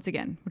 Once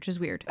again, which is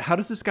weird. How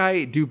does this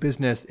guy do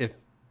business if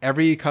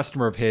every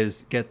customer of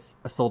his gets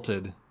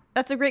assaulted?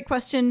 That's a great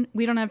question.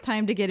 We don't have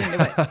time to get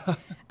into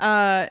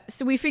it.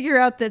 So we figure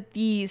out that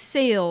the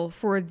sale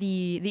for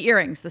the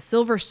earrings, the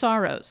Silver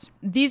Sorrows,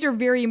 these are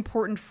very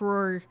important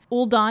for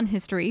Ul'Dan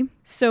history.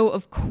 So,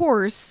 of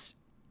course,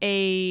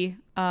 a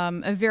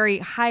very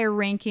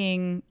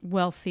high-ranking,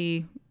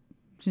 wealthy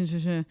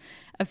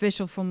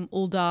official from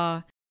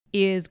Ul'Da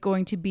is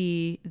going to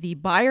be the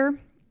buyer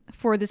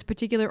for this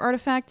particular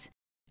artifact,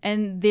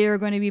 and they're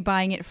going to be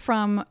buying it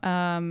from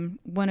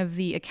one of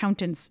the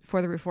accountants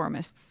for the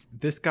reformists.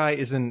 This guy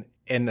isn't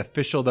an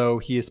official, though.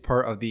 He is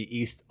part of the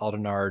East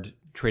Aldenard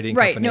trading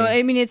company. Right. No,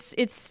 I mean,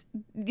 it's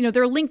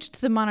they're linked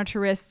to the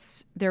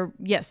monetarists.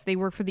 They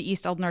work for the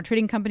East Aldenard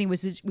Trading Company,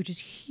 which is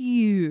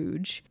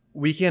huge.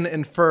 We can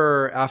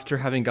infer, after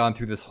having gone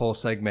through this whole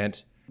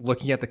segment,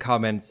 looking at the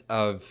comments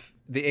of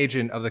the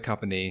agent of the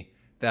company,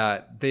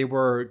 that they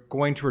were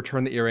going to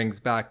return the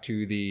earrings back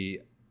to the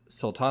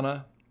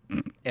Sultana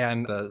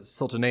and the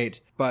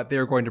Sultanate, but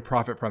they're going to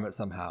profit from it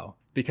somehow,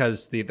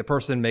 because the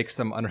person makes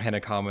some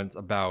underhanded comments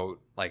about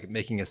like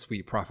making a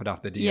sweet profit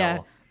off the deal. Yeah.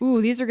 Ooh,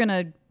 these are going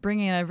to bring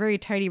in a very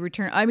tidy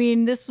return. I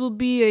mean, this will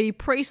be a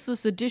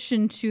priceless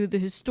addition to the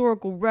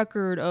historical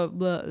record of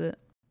blah, blah.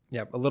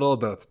 Yeah, a little of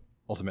both,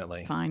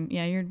 ultimately. Fine.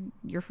 Yeah,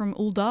 you're from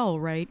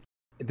Ul'Da, right?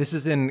 This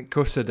is in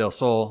Costa del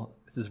Sol.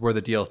 This is where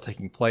the deal is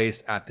taking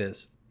place, at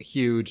this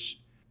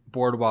huge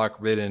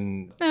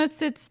boardwalk-ridden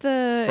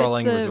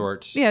sprawling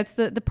resort. Yeah, it's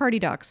the party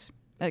docks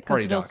at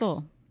Costa del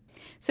Sol.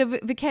 So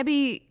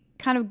Vakebi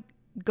kind of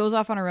goes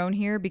off on her own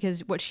here,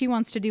 because what she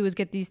wants to do is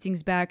get these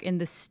things back in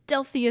the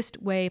stealthiest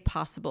way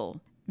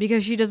possible,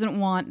 because she doesn't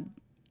want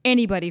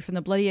anybody from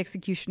the Bloody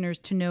Executioners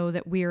to know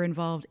that we are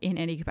involved in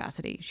any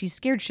capacity. She's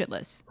scared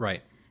shitless.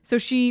 Right. So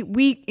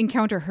we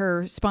encounter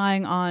her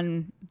spying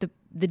on the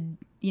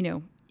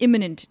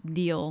imminent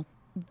deal.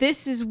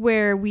 This is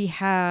where we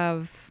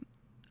have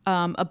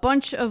a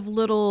bunch of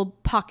little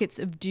pockets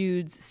of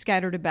dudes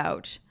scattered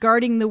about,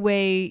 guarding the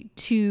way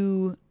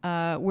to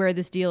where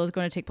this deal is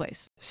going to take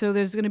place. So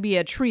there's going to be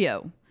a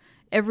trio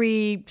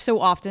every so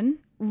often,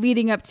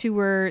 leading up to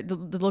where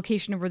the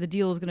location of where the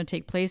deal is going to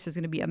take place. There's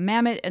going to be a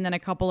mammoth and then a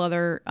couple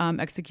other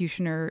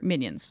executioner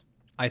minions.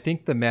 I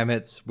think the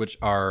mammoths, which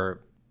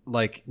are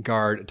like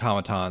guard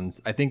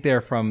automatons, I think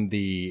they're from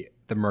the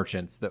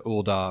merchants, the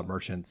Ul'Da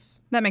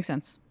merchants. That makes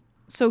sense.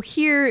 So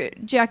here,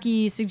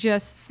 Jackie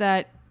suggests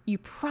that you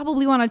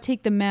probably want to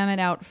take the mammoth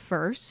out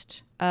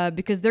first,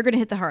 because they're going to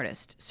hit the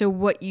hardest. So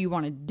what you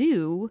want to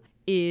do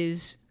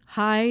is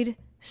hide,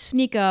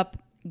 sneak up,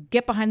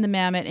 get behind the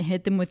mammoth, and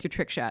hit them with your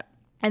trick shot,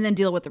 and then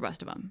deal with the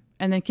rest of them.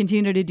 And then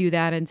continue to do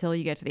that until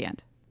you get to the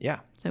end. Yeah.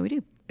 So we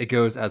do. It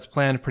goes as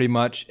planned pretty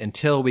much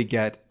until we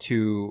get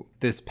to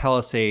this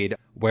palisade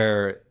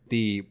where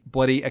the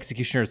Bloody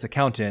Executioner's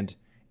accountant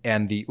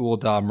and the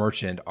Ul'dah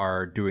merchant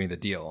are doing the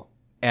deal.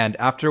 And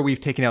after we've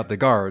taken out the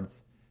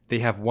guards, they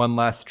have one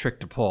last trick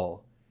to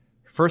pull.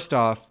 First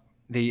off,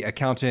 the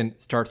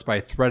accountant starts by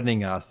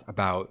threatening us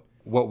about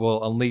what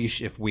will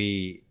unleash if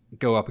we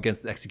go up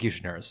against the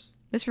executioners.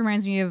 This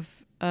reminds me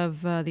of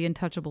The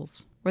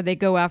Untouchables, where they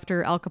go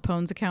after Al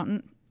Capone's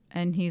accountant,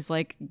 and he's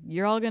like,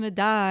 "You're all gonna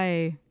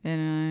die."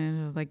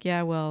 And I was like,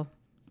 "Yeah, well,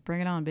 bring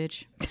it on,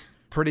 bitch."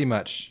 Pretty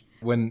much.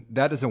 When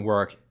that doesn't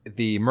work,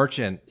 the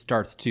merchant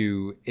starts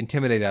to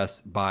intimidate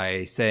us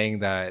by saying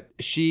that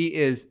she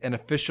is an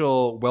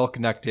official,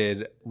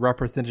 well-connected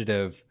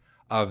representative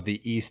of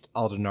the East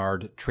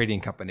Aldenard Trading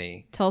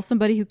Company. Tell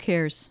somebody who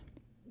cares.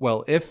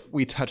 Well, if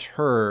we touch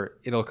her,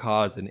 it'll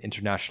cause an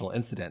international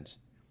incident,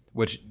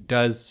 which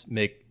does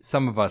make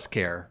some of us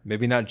care.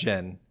 Maybe not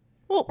Jen.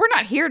 Well, we're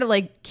not here to,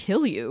 like,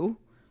 kill you.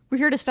 We're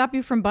here to stop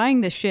you from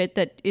buying this shit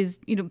that is,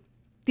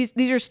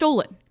 these are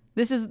stolen.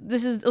 This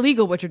is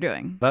illegal what you're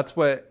doing. That's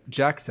what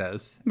Jack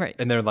says. Right.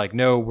 And they're like,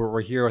 no, we're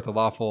here with a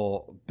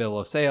lawful bill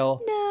of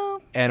sale.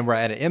 No. And we're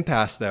at an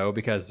impasse, though,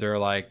 because they're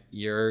like,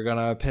 you're going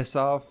to piss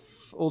off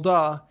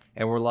Ul'dah.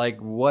 And we're like,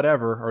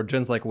 whatever. Or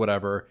Jen's like,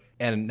 whatever.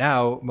 And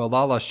now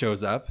Malala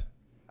shows up.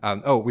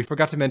 We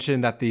forgot to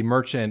mention that the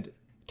merchant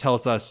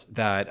tells us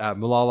that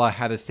Malala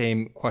had the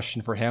same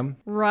question for him.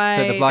 Right.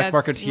 That the black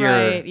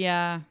marketeer. Right,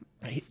 yeah.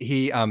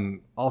 He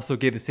also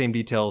gave the same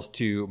details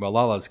to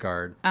Malala's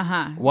guards.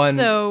 One,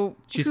 so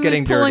she's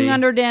getting pulling dirty.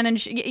 under Dan,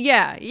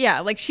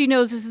 and like she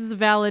knows this is a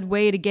valid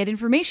way to get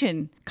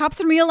information. Cops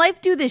in real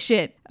life do this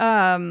shit.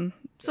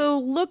 So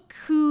look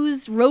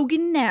who's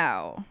Rogan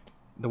now.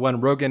 The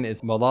one Rogan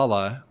is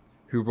Malala,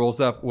 who rolls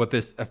up with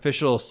this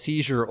official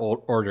seizure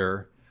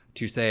order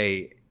to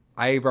say,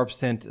 I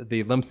represent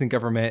the Limson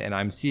government and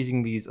I'm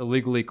seizing these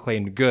illegally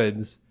claimed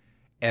goods.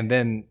 And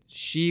then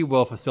she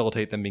will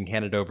facilitate them being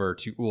handed over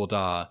to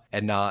Ul'dah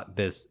and not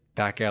this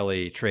back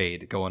alley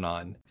trade going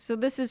on. So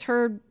this is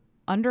her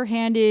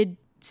underhanded,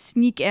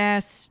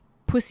 sneak-ass,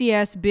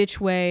 pussy-ass bitch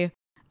way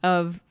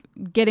of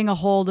getting a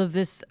hold of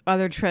this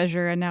other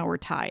treasure, and now we're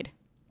tied.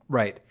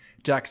 Right.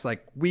 Jack's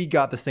like, we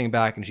got this thing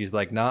back. And she's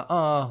like,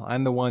 nah,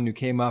 I'm the one who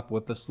came up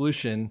with the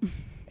solution.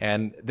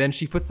 And then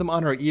she puts them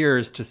on her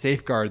ears to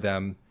safeguard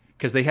them.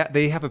 Because they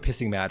have a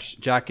pissing match.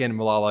 Jack and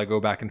Malala go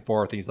back and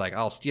forth. And he's like,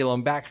 I'll steal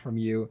them back from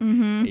you.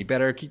 Mm-hmm. You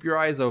better keep your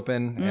eyes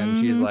open. Mm-hmm. And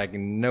she's like,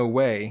 no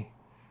way.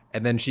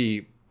 And then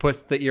she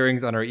puts the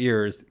earrings on her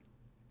ears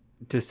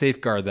to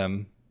safeguard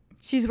them.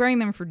 She's wearing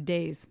them for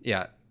days.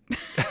 Yeah.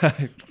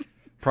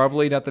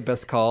 Probably not the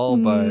best call,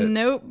 but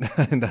nope.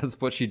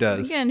 That's what she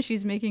does. Again,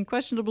 she's making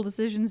questionable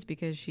decisions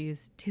because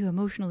she's too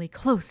emotionally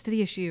close to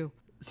the issue.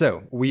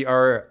 So we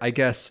are, I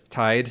guess,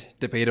 tied,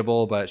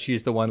 debatable, but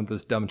she's the one with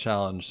this dumb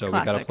challenge. So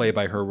Classic. We got to play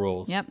by her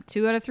rules. Yep.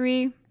 2 out of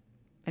 3.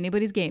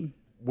 Anybody's game.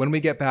 When we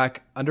get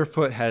back,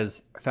 Underfoot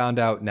has found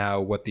out now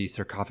what the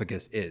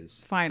sarcophagus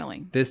is.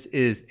 Finally. This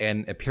is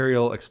an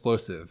Imperial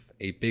explosive,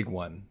 a big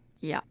one.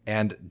 Yeah.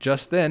 And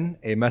just then,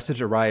 a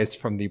message arrives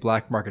from the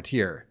Black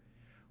Marketeer.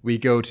 We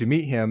go to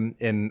meet him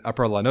in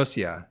Upper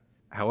Lanosia.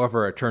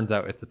 However, it turns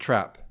out it's a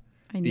trap.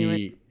 I knew it.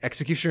 The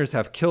executioners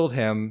have killed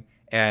him,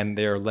 and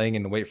they're laying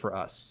in wait for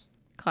us.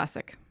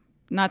 Classic.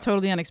 Not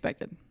totally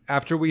unexpected.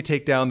 After we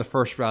take down the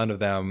first round of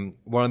them,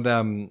 one of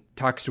them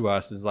talks to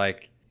us, is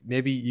like,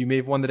 maybe you may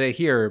have won the day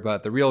here,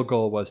 but the real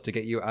goal was to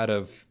get you out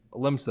of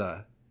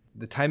Limsa.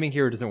 The timing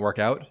here doesn't work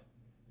out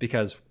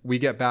because we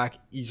get back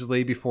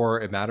easily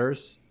before it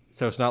matters.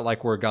 So it's not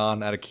like we're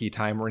gone at a key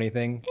time or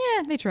anything.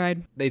 Yeah, they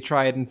tried. They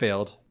tried and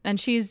failed. And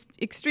she's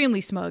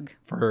extremely smug.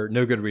 For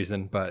no good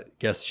reason, but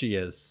yes, she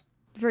is.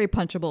 Very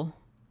punchable.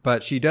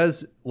 But she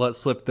does let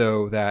slip,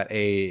 though, that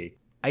a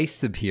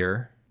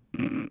Isabir...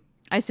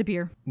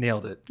 Isabir.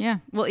 Nailed it. Yeah.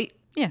 Well,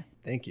 yeah.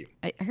 Thank you.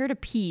 I heard a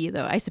P,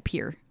 though.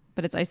 Isapir.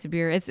 But it's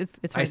Isabir.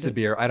 It's hard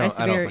Isabir. To... I don't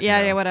know.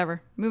 Yeah,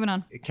 whatever. Moving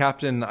on.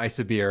 Captain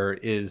Isabir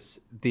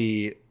is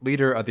the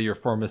leader of the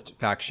reformist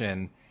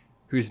faction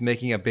who's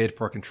making a bid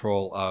for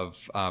control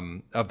of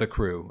the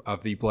crew,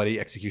 of the Bloody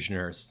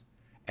Executioners,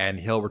 and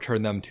he'll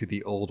return them to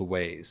the old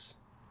ways.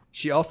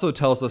 She also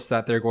tells us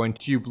that they're going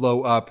to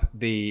blow up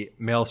the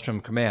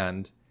Maelstrom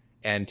Command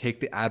and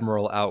take the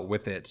Admiral out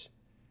with it,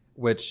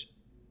 which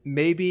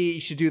maybe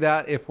you should do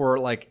that if we're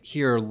like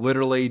here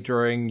literally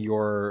during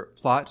your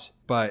plot,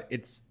 but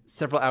it's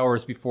several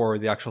hours before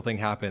the actual thing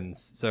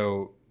happens.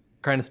 So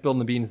kind of spilling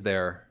the beans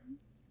there,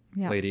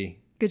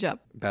 lady. Good job.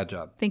 Bad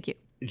job. Thank you.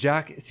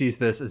 Jack sees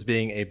this as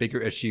being a bigger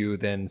issue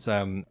than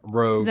some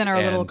rogue than our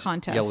and little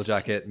contest. Yellow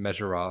Jacket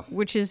measure off.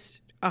 Which is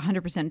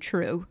 100%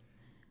 true.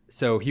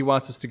 So he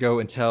wants us to go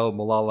and tell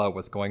Malala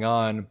what's going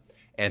on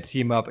and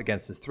team up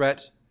against this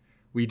threat.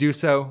 We do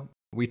so.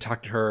 We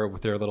talk to her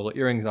with their little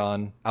earrings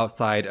on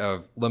outside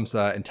of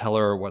Limsa and tell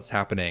her what's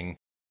happening.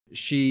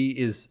 She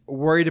is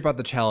worried about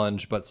the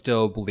challenge, but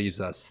still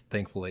believes us,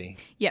 thankfully.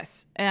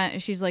 Yes.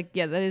 She's like,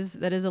 yeah, that is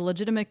a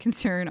legitimate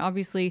concern,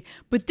 obviously.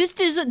 But this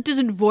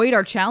doesn't void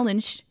our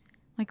challenge.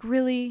 Like,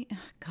 really?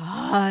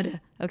 God.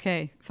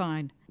 Okay,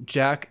 fine.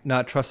 Jack,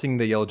 not trusting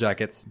the Yellow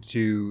Jackets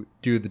to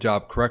do the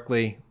job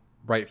correctly,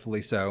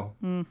 rightfully so,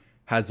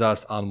 has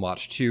us on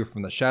watch 2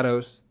 from the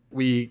shadows.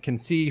 We can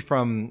see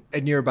from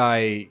a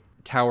nearby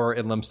tower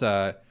in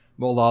Limsa,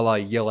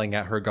 Molala yelling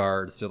at her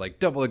guards. They're like,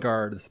 double the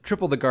guards,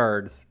 triple the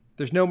guards.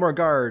 There's no more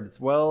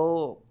guards.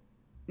 Well,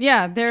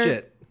 yeah,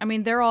 shit. I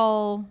mean, they're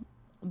all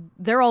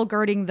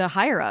guarding the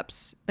higher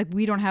ups. Like,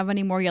 we don't have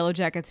any more Yellow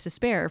Jackets to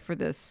spare for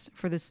this,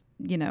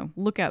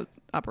 lookout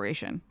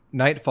operation.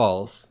 Night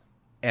falls,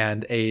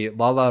 and a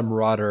Lala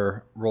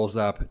Marauder rolls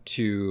up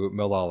to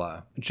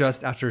Molala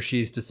just after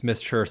she's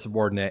dismissed her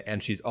subordinate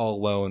and she's all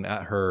alone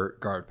at her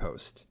guard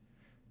post.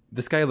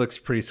 This guy looks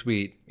pretty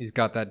sweet. He's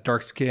got that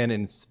dark skin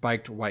and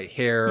spiked white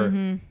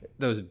hair,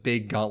 those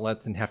big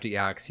gauntlets and hefty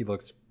axe. He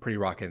looks pretty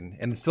rockin'.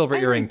 And the silver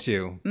earring,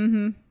 too.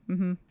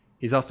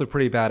 He's also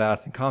pretty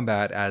badass in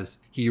combat as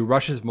he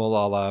rushes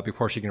Molala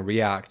before she can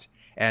react.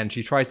 And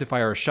she tries to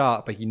fire a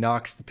shot, but he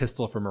knocks the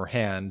pistol from her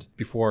hand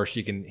before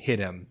she can hit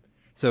him.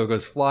 So it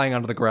goes flying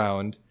onto the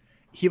ground.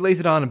 He lays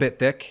it on a bit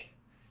thick.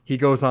 He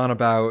goes on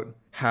about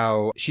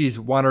how she's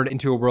wandered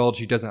into a world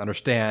she doesn't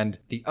understand,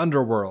 the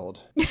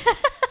underworld.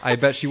 I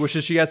bet she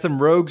wishes she had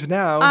some rogues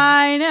now.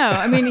 I know.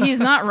 I mean, he's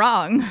not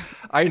wrong.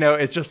 I know.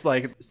 It's just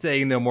like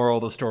saying the moral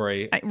of the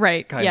story.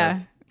 Right. Kind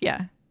of.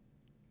 Yeah.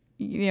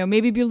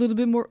 Maybe be a little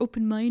bit more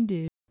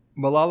open-minded.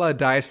 Molala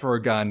dies for her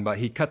gun, but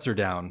he cuts her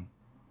down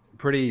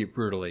pretty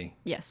brutally.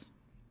 Yes.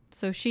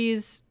 So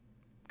she's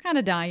kind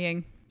of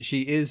dying.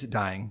 She is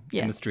dying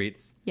in the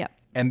streets. Yeah.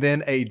 And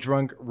then a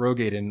drunk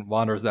Rogaden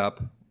wanders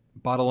up,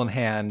 bottle in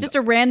hand. Just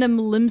a random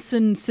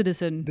Limson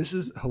citizen. This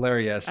is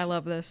hilarious. I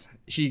love this.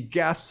 She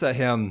gasps at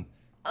him,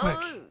 quick.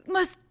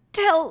 Must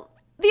tell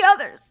the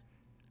others.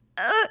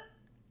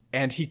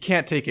 And he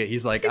can't take it.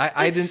 He's like,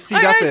 I didn't see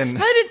nothing. I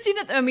didn't see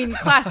nothing. I mean,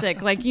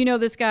 classic. Like,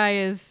 this guy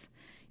is,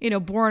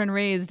 born and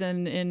raised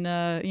in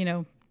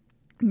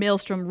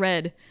Maelstrom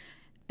Red.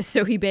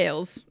 So he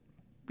bails.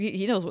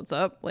 He knows what's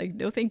up. Like,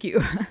 no, thank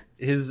you.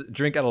 His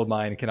drink-addled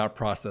mind cannot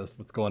process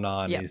what's going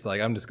on. Yep. He's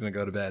like, I'm just going to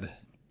go to bed.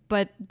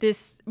 But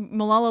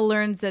Malala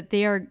learns that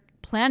they are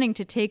planning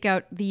to take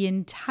out the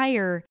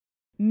entire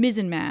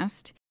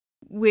mizzenmast,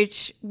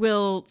 which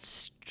will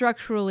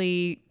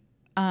structurally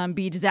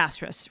be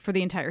disastrous for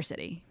the entire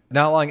city.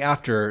 Not long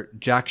after,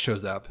 Jack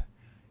shows up.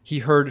 He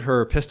heard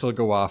her pistol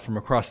go off from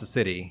across the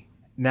city.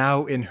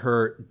 Now, in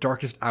her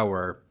darkest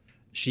hour,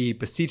 she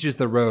beseeches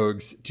the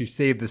rogues to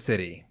save the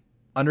city.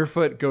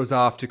 Underfoot goes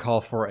off to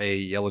call for a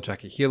Yellow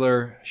Jacket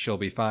healer. She'll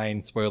be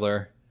fine,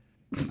 spoiler.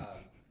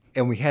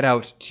 And we head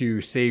out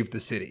to save the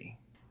city.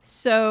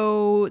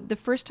 So the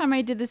first time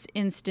I did this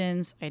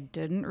instance, I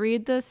didn't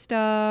read the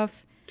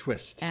stuff.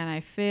 Twist. And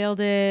I failed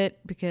it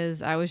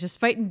because I was just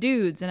fighting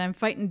dudes and I'm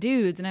fighting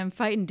dudes and I'm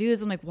fighting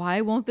dudes. I'm like, why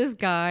won't this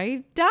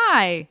guy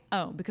die?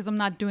 Oh, because I'm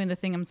not doing the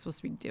thing I'm supposed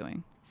to be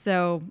doing.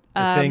 So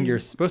the thing you're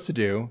supposed to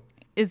do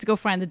is to go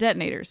find the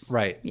detonators.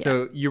 Right. Yeah.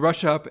 So you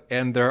rush up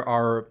and there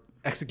are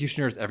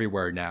executioners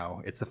everywhere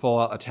now. It's a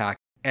full-out attack.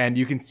 And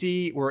you can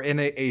see we're in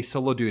a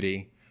solo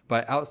duty,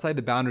 but outside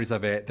the boundaries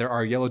of it, there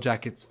are Yellow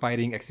Jackets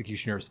fighting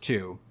executioners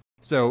too.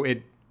 So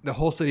the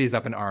whole city is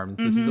up in arms.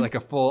 This is like a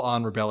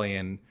full-on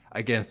rebellion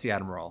against the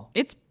Admiral.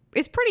 It's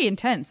pretty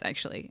intense,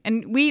 actually.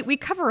 And we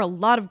cover a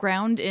lot of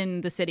ground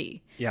in the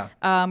city. Yeah.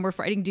 We're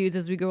fighting dudes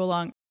as we go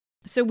along.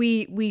 So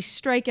we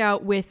strike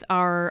out with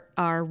our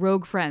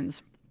rogue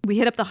friends. We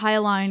hit up the High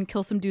Line,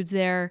 kill some dudes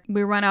there.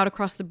 We run out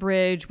across the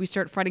bridge. We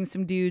start fighting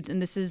some dudes.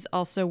 And this is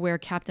also where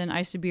Captain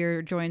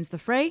Isabir joins the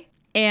fray.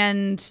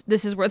 And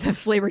this is where the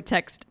flavor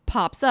text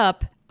pops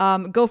up.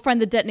 Go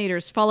find the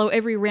detonators. Follow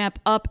every ramp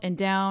up and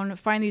down.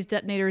 Find these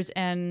detonators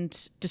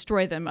and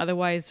destroy them.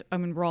 Otherwise,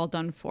 we're all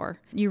done for.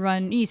 You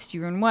run east,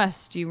 you run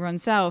west, you run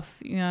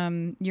south.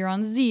 You're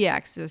on the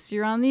Z-axis.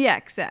 You're on the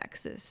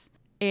X-axis.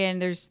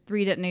 And there's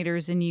 3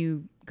 detonators, and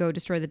you go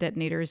destroy the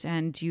detonators.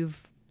 And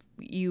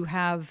you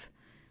have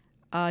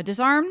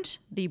disarmed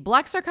the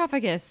Black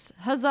Sarcophagus.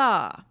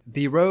 Huzzah!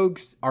 The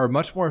rogues are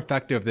much more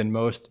effective than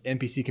most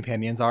NPC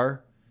companions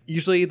are.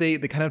 Usually they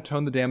kind of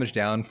tone the damage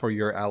down for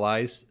your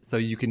allies so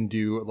you can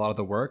do a lot of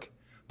the work.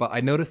 But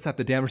I noticed that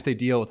the damage they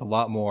deal is a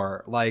lot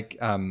more. Like,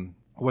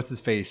 what's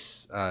his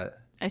face?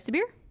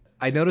 Isabir?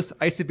 I noticed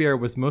Isabir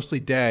was mostly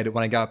dead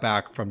when I got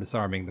back from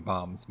disarming the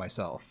bombs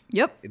myself.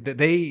 Yep.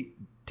 They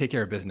take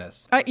care of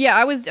business. Yeah,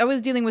 I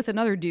was dealing with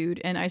another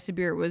dude, and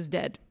Isabir was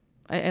dead.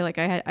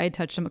 I had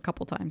touched him a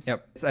couple times.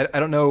 Yep. So I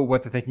don't know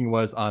what the thinking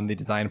was on the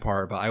design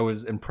part, but I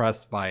was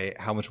impressed by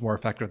how much more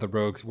effective the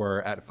rogues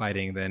were at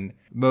fighting than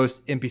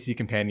most NPC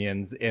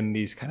companions in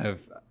these kind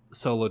of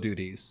solo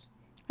duties.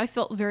 I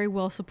felt very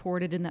well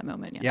supported in that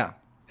moment. Yeah.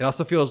 It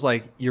also feels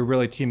like you're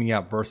really teaming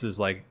up versus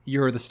like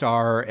you're the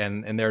star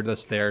and they're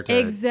just there to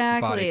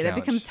exactly. That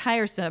becomes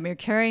tiresome. You're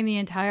carrying the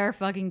entire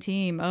fucking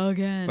team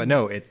again. But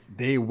no,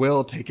 they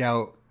will take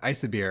out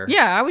Isabir.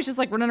 Yeah, I was just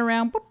like running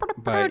around.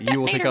 But you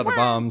will take out the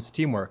bombs.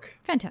 Teamwork.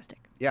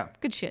 Fantastic. Yeah.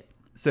 Good shit.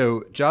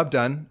 So, job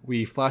done.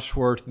 We flash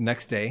forward to the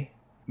next day.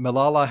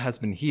 Malala has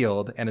been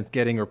healed and is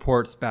getting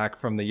reports back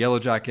from the Yellow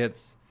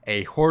Jackets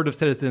a horde of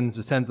citizens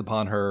descends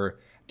upon her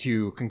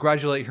to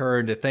congratulate her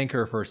and to thank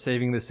her for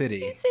saving the city.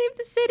 You saved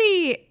the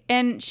city.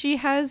 And she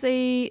has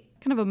a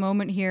kind of a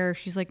moment here.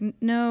 She's like,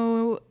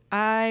 no,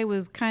 I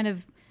was kind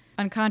of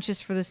unconscious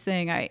for this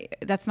thing.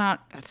 That's not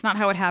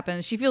how it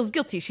happens. She feels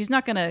guilty. She's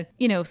not gonna,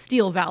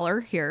 steal valor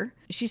here.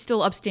 She's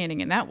still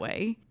upstanding in that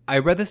way. I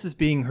read this as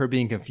being her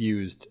being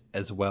confused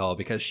as well,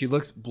 because she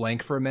looks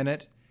blank for a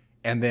minute,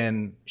 and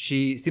then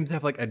she seems to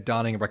have like a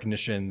dawning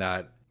recognition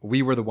that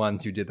we were the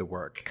ones who did the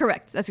work.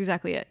 Correct. That's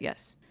exactly it.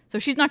 Yes. So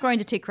she's not going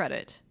to take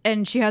credit.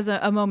 And she has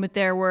a moment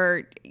there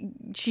where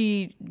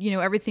she,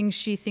 everything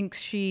she thinks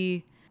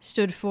she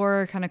stood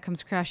for kind of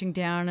comes crashing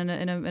down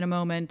in a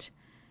moment,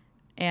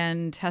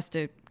 and has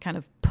to kind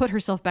of put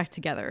herself back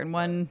together in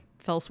one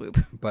fell swoop.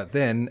 But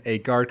then a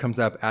guard comes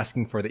up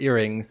asking for the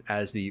earrings,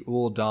 as the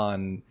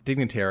Uldan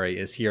dignitary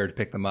is here to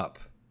pick them up.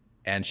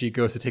 And she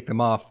goes to take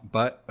them off,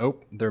 but,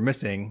 they're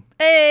missing.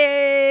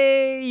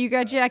 Hey, you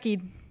got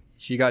jackied.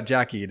 She got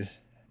jackied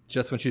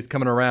just when she's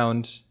coming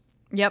around.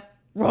 Yep.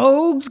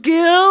 Rogues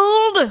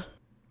Guild!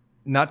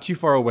 Not too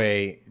far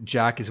away,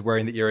 Jack is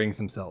wearing the earrings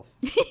himself.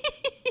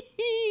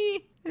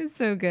 It's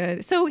so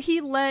good. So he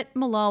let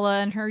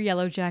Malala and her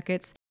yellow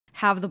jackets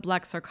have the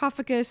black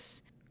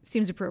sarcophagus.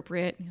 Seems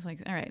appropriate. He's like,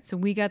 all right, so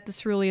we got the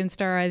cerulean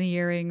star and the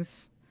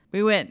earrings.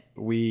 We win.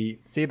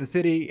 We saved the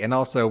city, and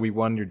also we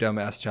won your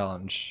dumbass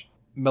challenge.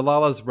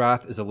 Malala's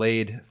wrath is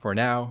allayed for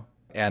now,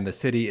 and the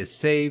city is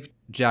saved.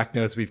 Jack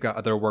knows we've got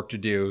other work to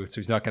do, so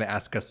he's not going to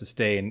ask us to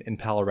stay and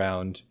pal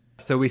around.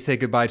 So we say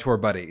goodbye to our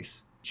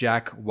buddies.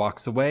 Jack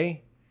walks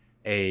away.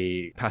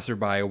 A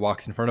passerby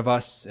walks in front of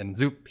us, and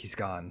zoop, he's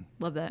gone.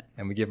 Love that.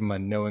 And we give him a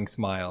knowing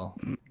smile.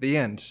 The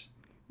end.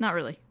 Not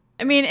really.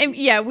 I mean,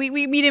 yeah, we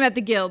meet him at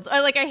the guilds.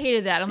 I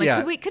hated that. I'm like,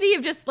 yeah. could he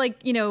have just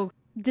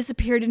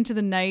disappeared into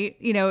the night,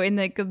 in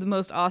the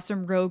most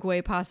awesome rogue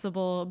way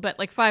possible?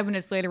 But 5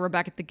 minutes later, we're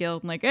back at the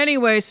guild. I'm like,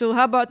 anyway, so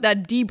how about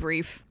that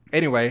debrief?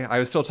 Anyway, I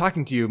was still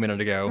talking to you a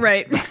minute ago.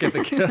 Right. Back at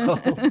the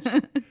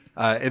guild.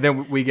 And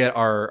then we get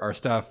our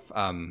stuff,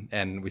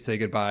 and we say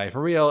goodbye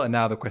for real, and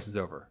now the quest is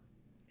over.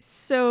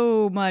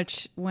 So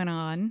much went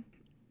on.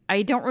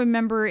 I don't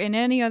remember in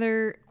any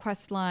other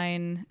quest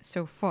line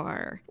so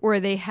far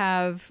where they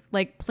have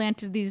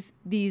planted these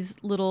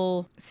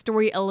little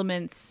story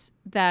elements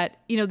that,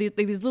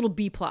 these little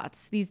B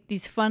plots,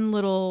 these fun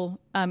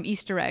little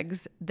Easter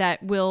eggs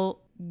that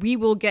we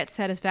will get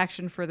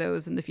satisfaction for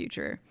those in the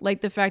future. Like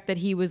the fact that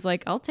he was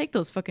like, I'll take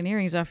those fucking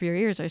earrings off your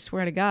ears, I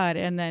swear to God.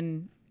 And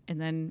then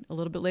a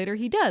little bit later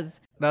he does.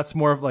 That's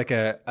more of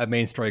a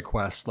main story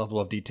quest level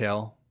of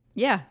detail.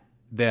 Yeah.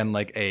 Than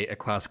a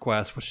class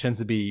quest, which tends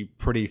to be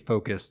pretty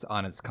focused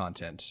on its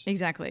content.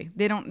 Exactly.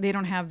 They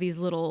don't have these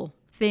little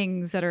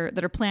things that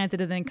are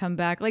planted and then come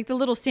back, like the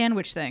little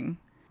sandwich thing.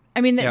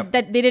 I mean, that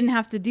they didn't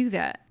have to do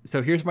that.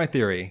 So here's my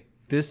theory.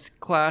 This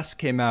class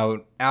came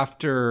out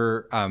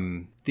after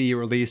the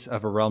release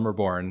of A Realm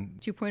Reborn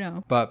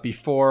 2.0, but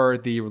before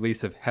the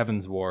release of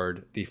Heaven's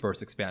Ward, the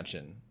first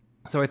expansion.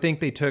 So I think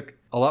they took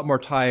a lot more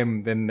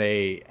time than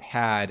they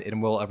had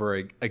and will ever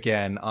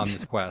again on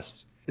this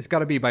quest. It's got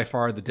to be by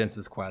far the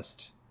densest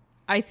quest.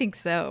 I think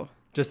so.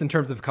 Just in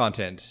terms of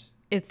content.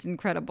 It's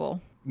incredible.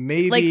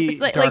 Maybe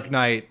Dark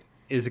Knight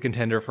is a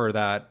contender for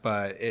that,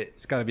 but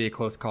it's got to be a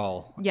close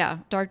call. Yeah,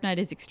 Dark Knight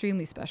is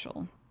extremely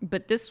special.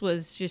 But this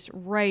was just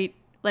right.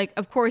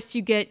 Of course,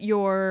 you get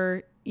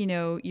your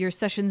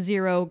session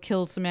 0,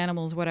 killed some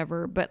animals,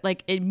 whatever. But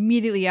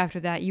immediately after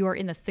that, you are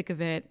in the thick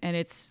of it, and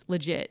it's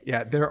legit.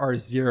 Yeah, there are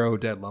 0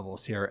 dead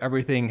levels here.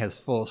 Everything has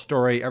full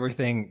story.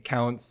 Everything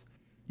counts.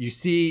 You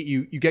see,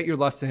 you get your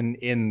lesson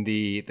in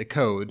the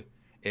code.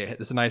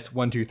 It's a nice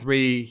 1, 2,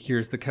 3.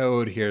 Here's the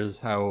code.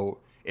 Here's how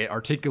it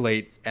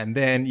articulates. And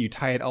then you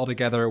tie it all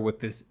together with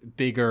this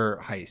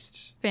bigger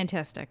heist.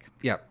 Fantastic.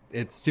 Yeah,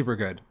 it's super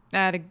good.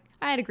 I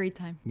had a great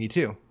time. Me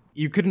too.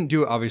 You couldn't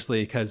do it,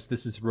 obviously, because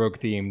this is rogue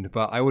themed.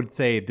 But I would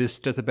say this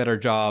does a better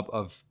job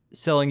of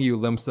selling you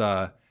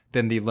Limsa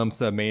than the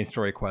Limsa main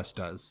story quest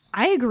does.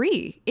 I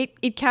agree.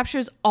 It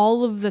captures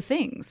all of the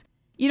things.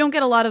 You don't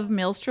get a lot of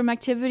Maelstrom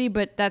activity,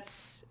 but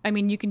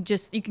you can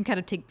kind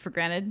of take for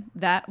granted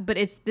that. But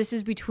this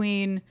is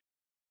between,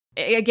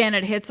 again,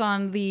 it hits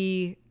on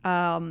the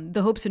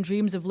hopes and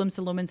dreams of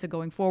Limsa Lominsa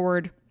going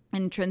forward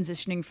and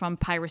transitioning from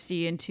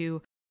piracy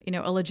into,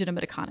 a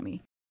legitimate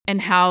economy,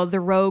 and how the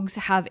rogues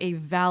have a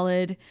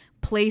valid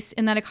place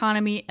in that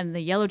economy and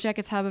the Yellow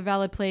Jackets have a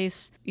valid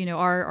place.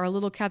 Our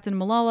little Captain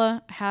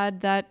Malala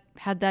had that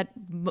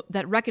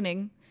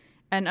reckoning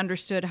and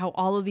understood how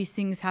all of these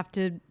things have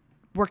to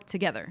work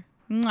together.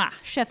 Mwah,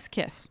 chef's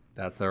kiss.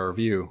 That's our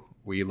review.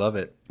 We love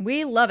it.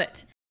 We love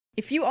it.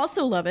 If you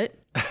also love it,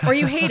 or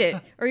you hate it,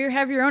 or you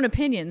have your own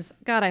opinions,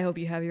 God, I hope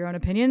you have your own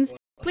opinions,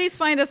 please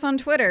find us on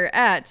Twitter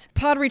at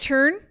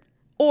podreturn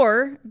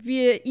or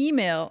via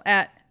email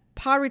at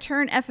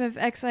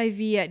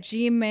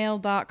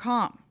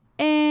podreturnffxiv@gmail.com.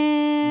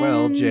 And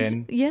well,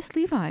 Jen. Yes,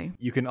 Levi.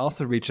 You can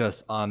also reach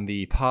us on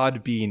the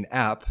Podbean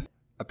app,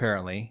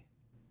 apparently.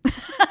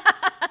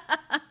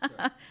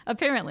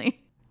 Apparently.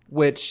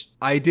 Which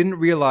I didn't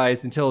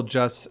realize until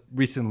just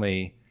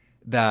recently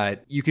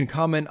that you can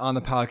comment on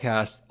the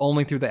podcast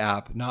only through the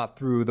app, not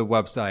through the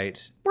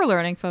website. We're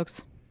learning,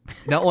 folks.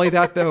 Not only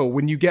that, though,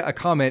 when you get a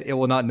comment, it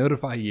will not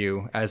notify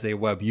you as a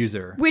web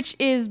user. Which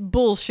is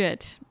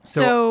bullshit.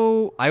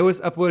 So I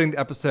was uploading the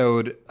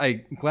episode.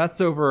 I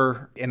glanced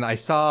over and I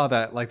saw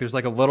that like there's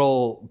like a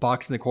little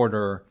box in the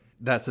corner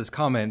that says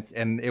comments,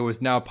 and it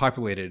was now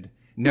populated.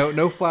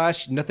 No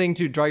flash, nothing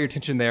to draw your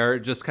attention there.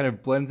 It just kind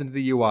of blends into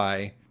the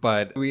UI.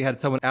 But we had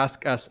someone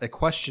ask us a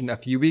question a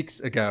few weeks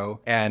ago,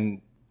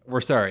 and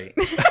we're sorry.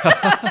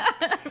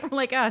 I'm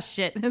like, oh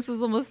shit, this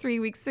was almost 3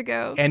 weeks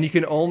ago. And you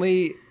can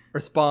only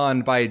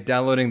respond by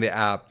downloading the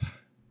app.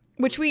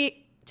 Which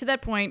we, to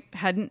that point,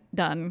 hadn't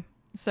done.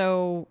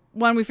 So,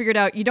 one, we figured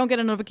out you don't get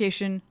a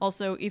notification.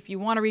 Also, if you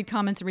want to read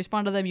comments and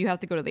respond to them, you have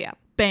to go to the app.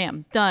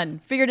 Bam,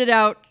 done. Figured it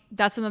out.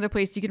 That's another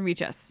place you can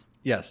reach us.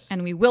 Yes.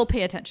 And we will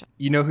pay attention.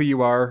 You know who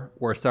you are.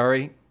 We're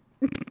sorry.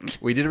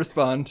 We did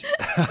respond.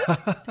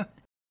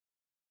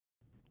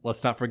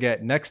 Let's not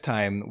forget, next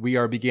time we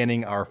are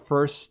beginning our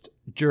first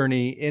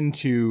journey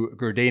into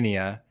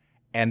Gridania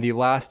and the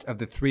last of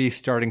the 3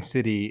 starting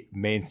city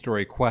main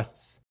story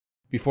quests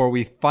before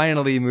we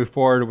finally move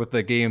forward with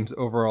the game's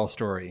overall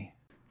story.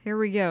 Here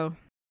we go.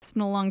 It's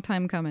been a long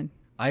time coming.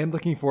 I am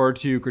looking forward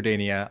to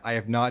Gridania. I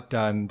have not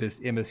done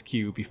this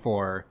MSQ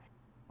before.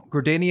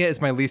 Gridania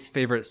is my least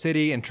favorite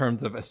city in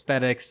terms of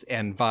aesthetics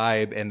and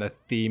vibe and the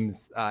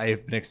themes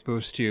I've been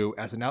exposed to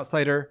as an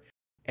outsider.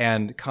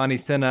 And Connie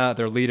Senna,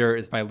 their leader,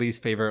 is my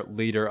least favorite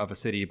leader of a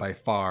city by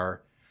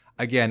far,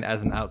 again,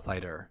 as an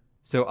outsider.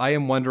 So I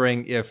am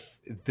wondering if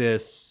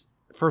this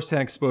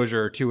first-hand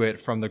exposure to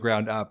it from the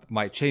ground up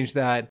might change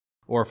that,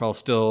 or if I'll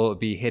still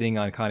be hitting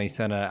on Connie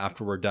Senna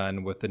after we're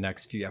done with the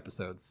next few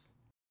episodes.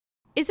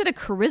 Is it a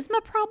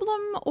charisma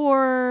problem,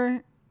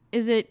 or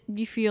is it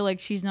you feel like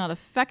she's not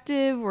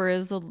effective, or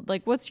is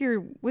like what's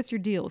your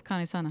deal with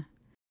Connie Senna?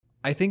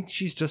 I think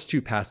she's just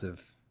too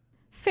passive.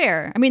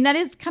 Fair. I mean, that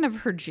is kind of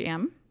her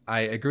jam.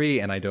 I agree,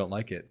 and I don't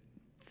like it.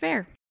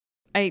 Fair.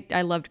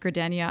 I loved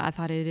Gridania.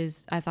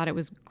 I thought it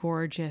was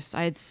gorgeous.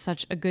 I had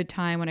such a good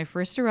time when I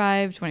first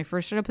arrived, when I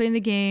first started playing the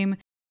game,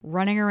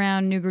 running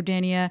around New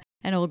Gridania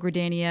and Old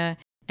Gridania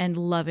and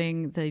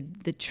loving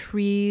the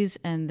trees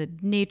and the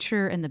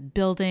nature and the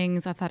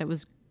buildings. I thought it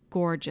was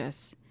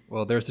gorgeous.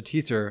 Well, there's a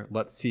teaser.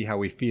 Let's see how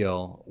we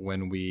feel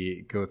when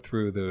we go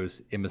through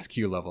those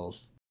MSQ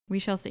levels. We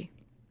shall see.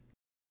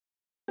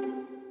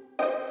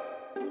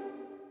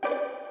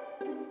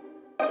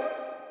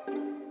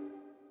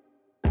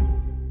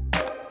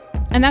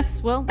 And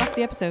that's the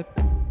episode.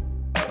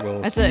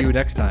 We'll see you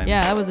next time.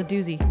 Yeah, that was a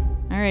doozy.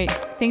 All right.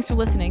 Thanks for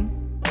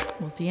listening.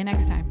 We'll see you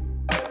next time.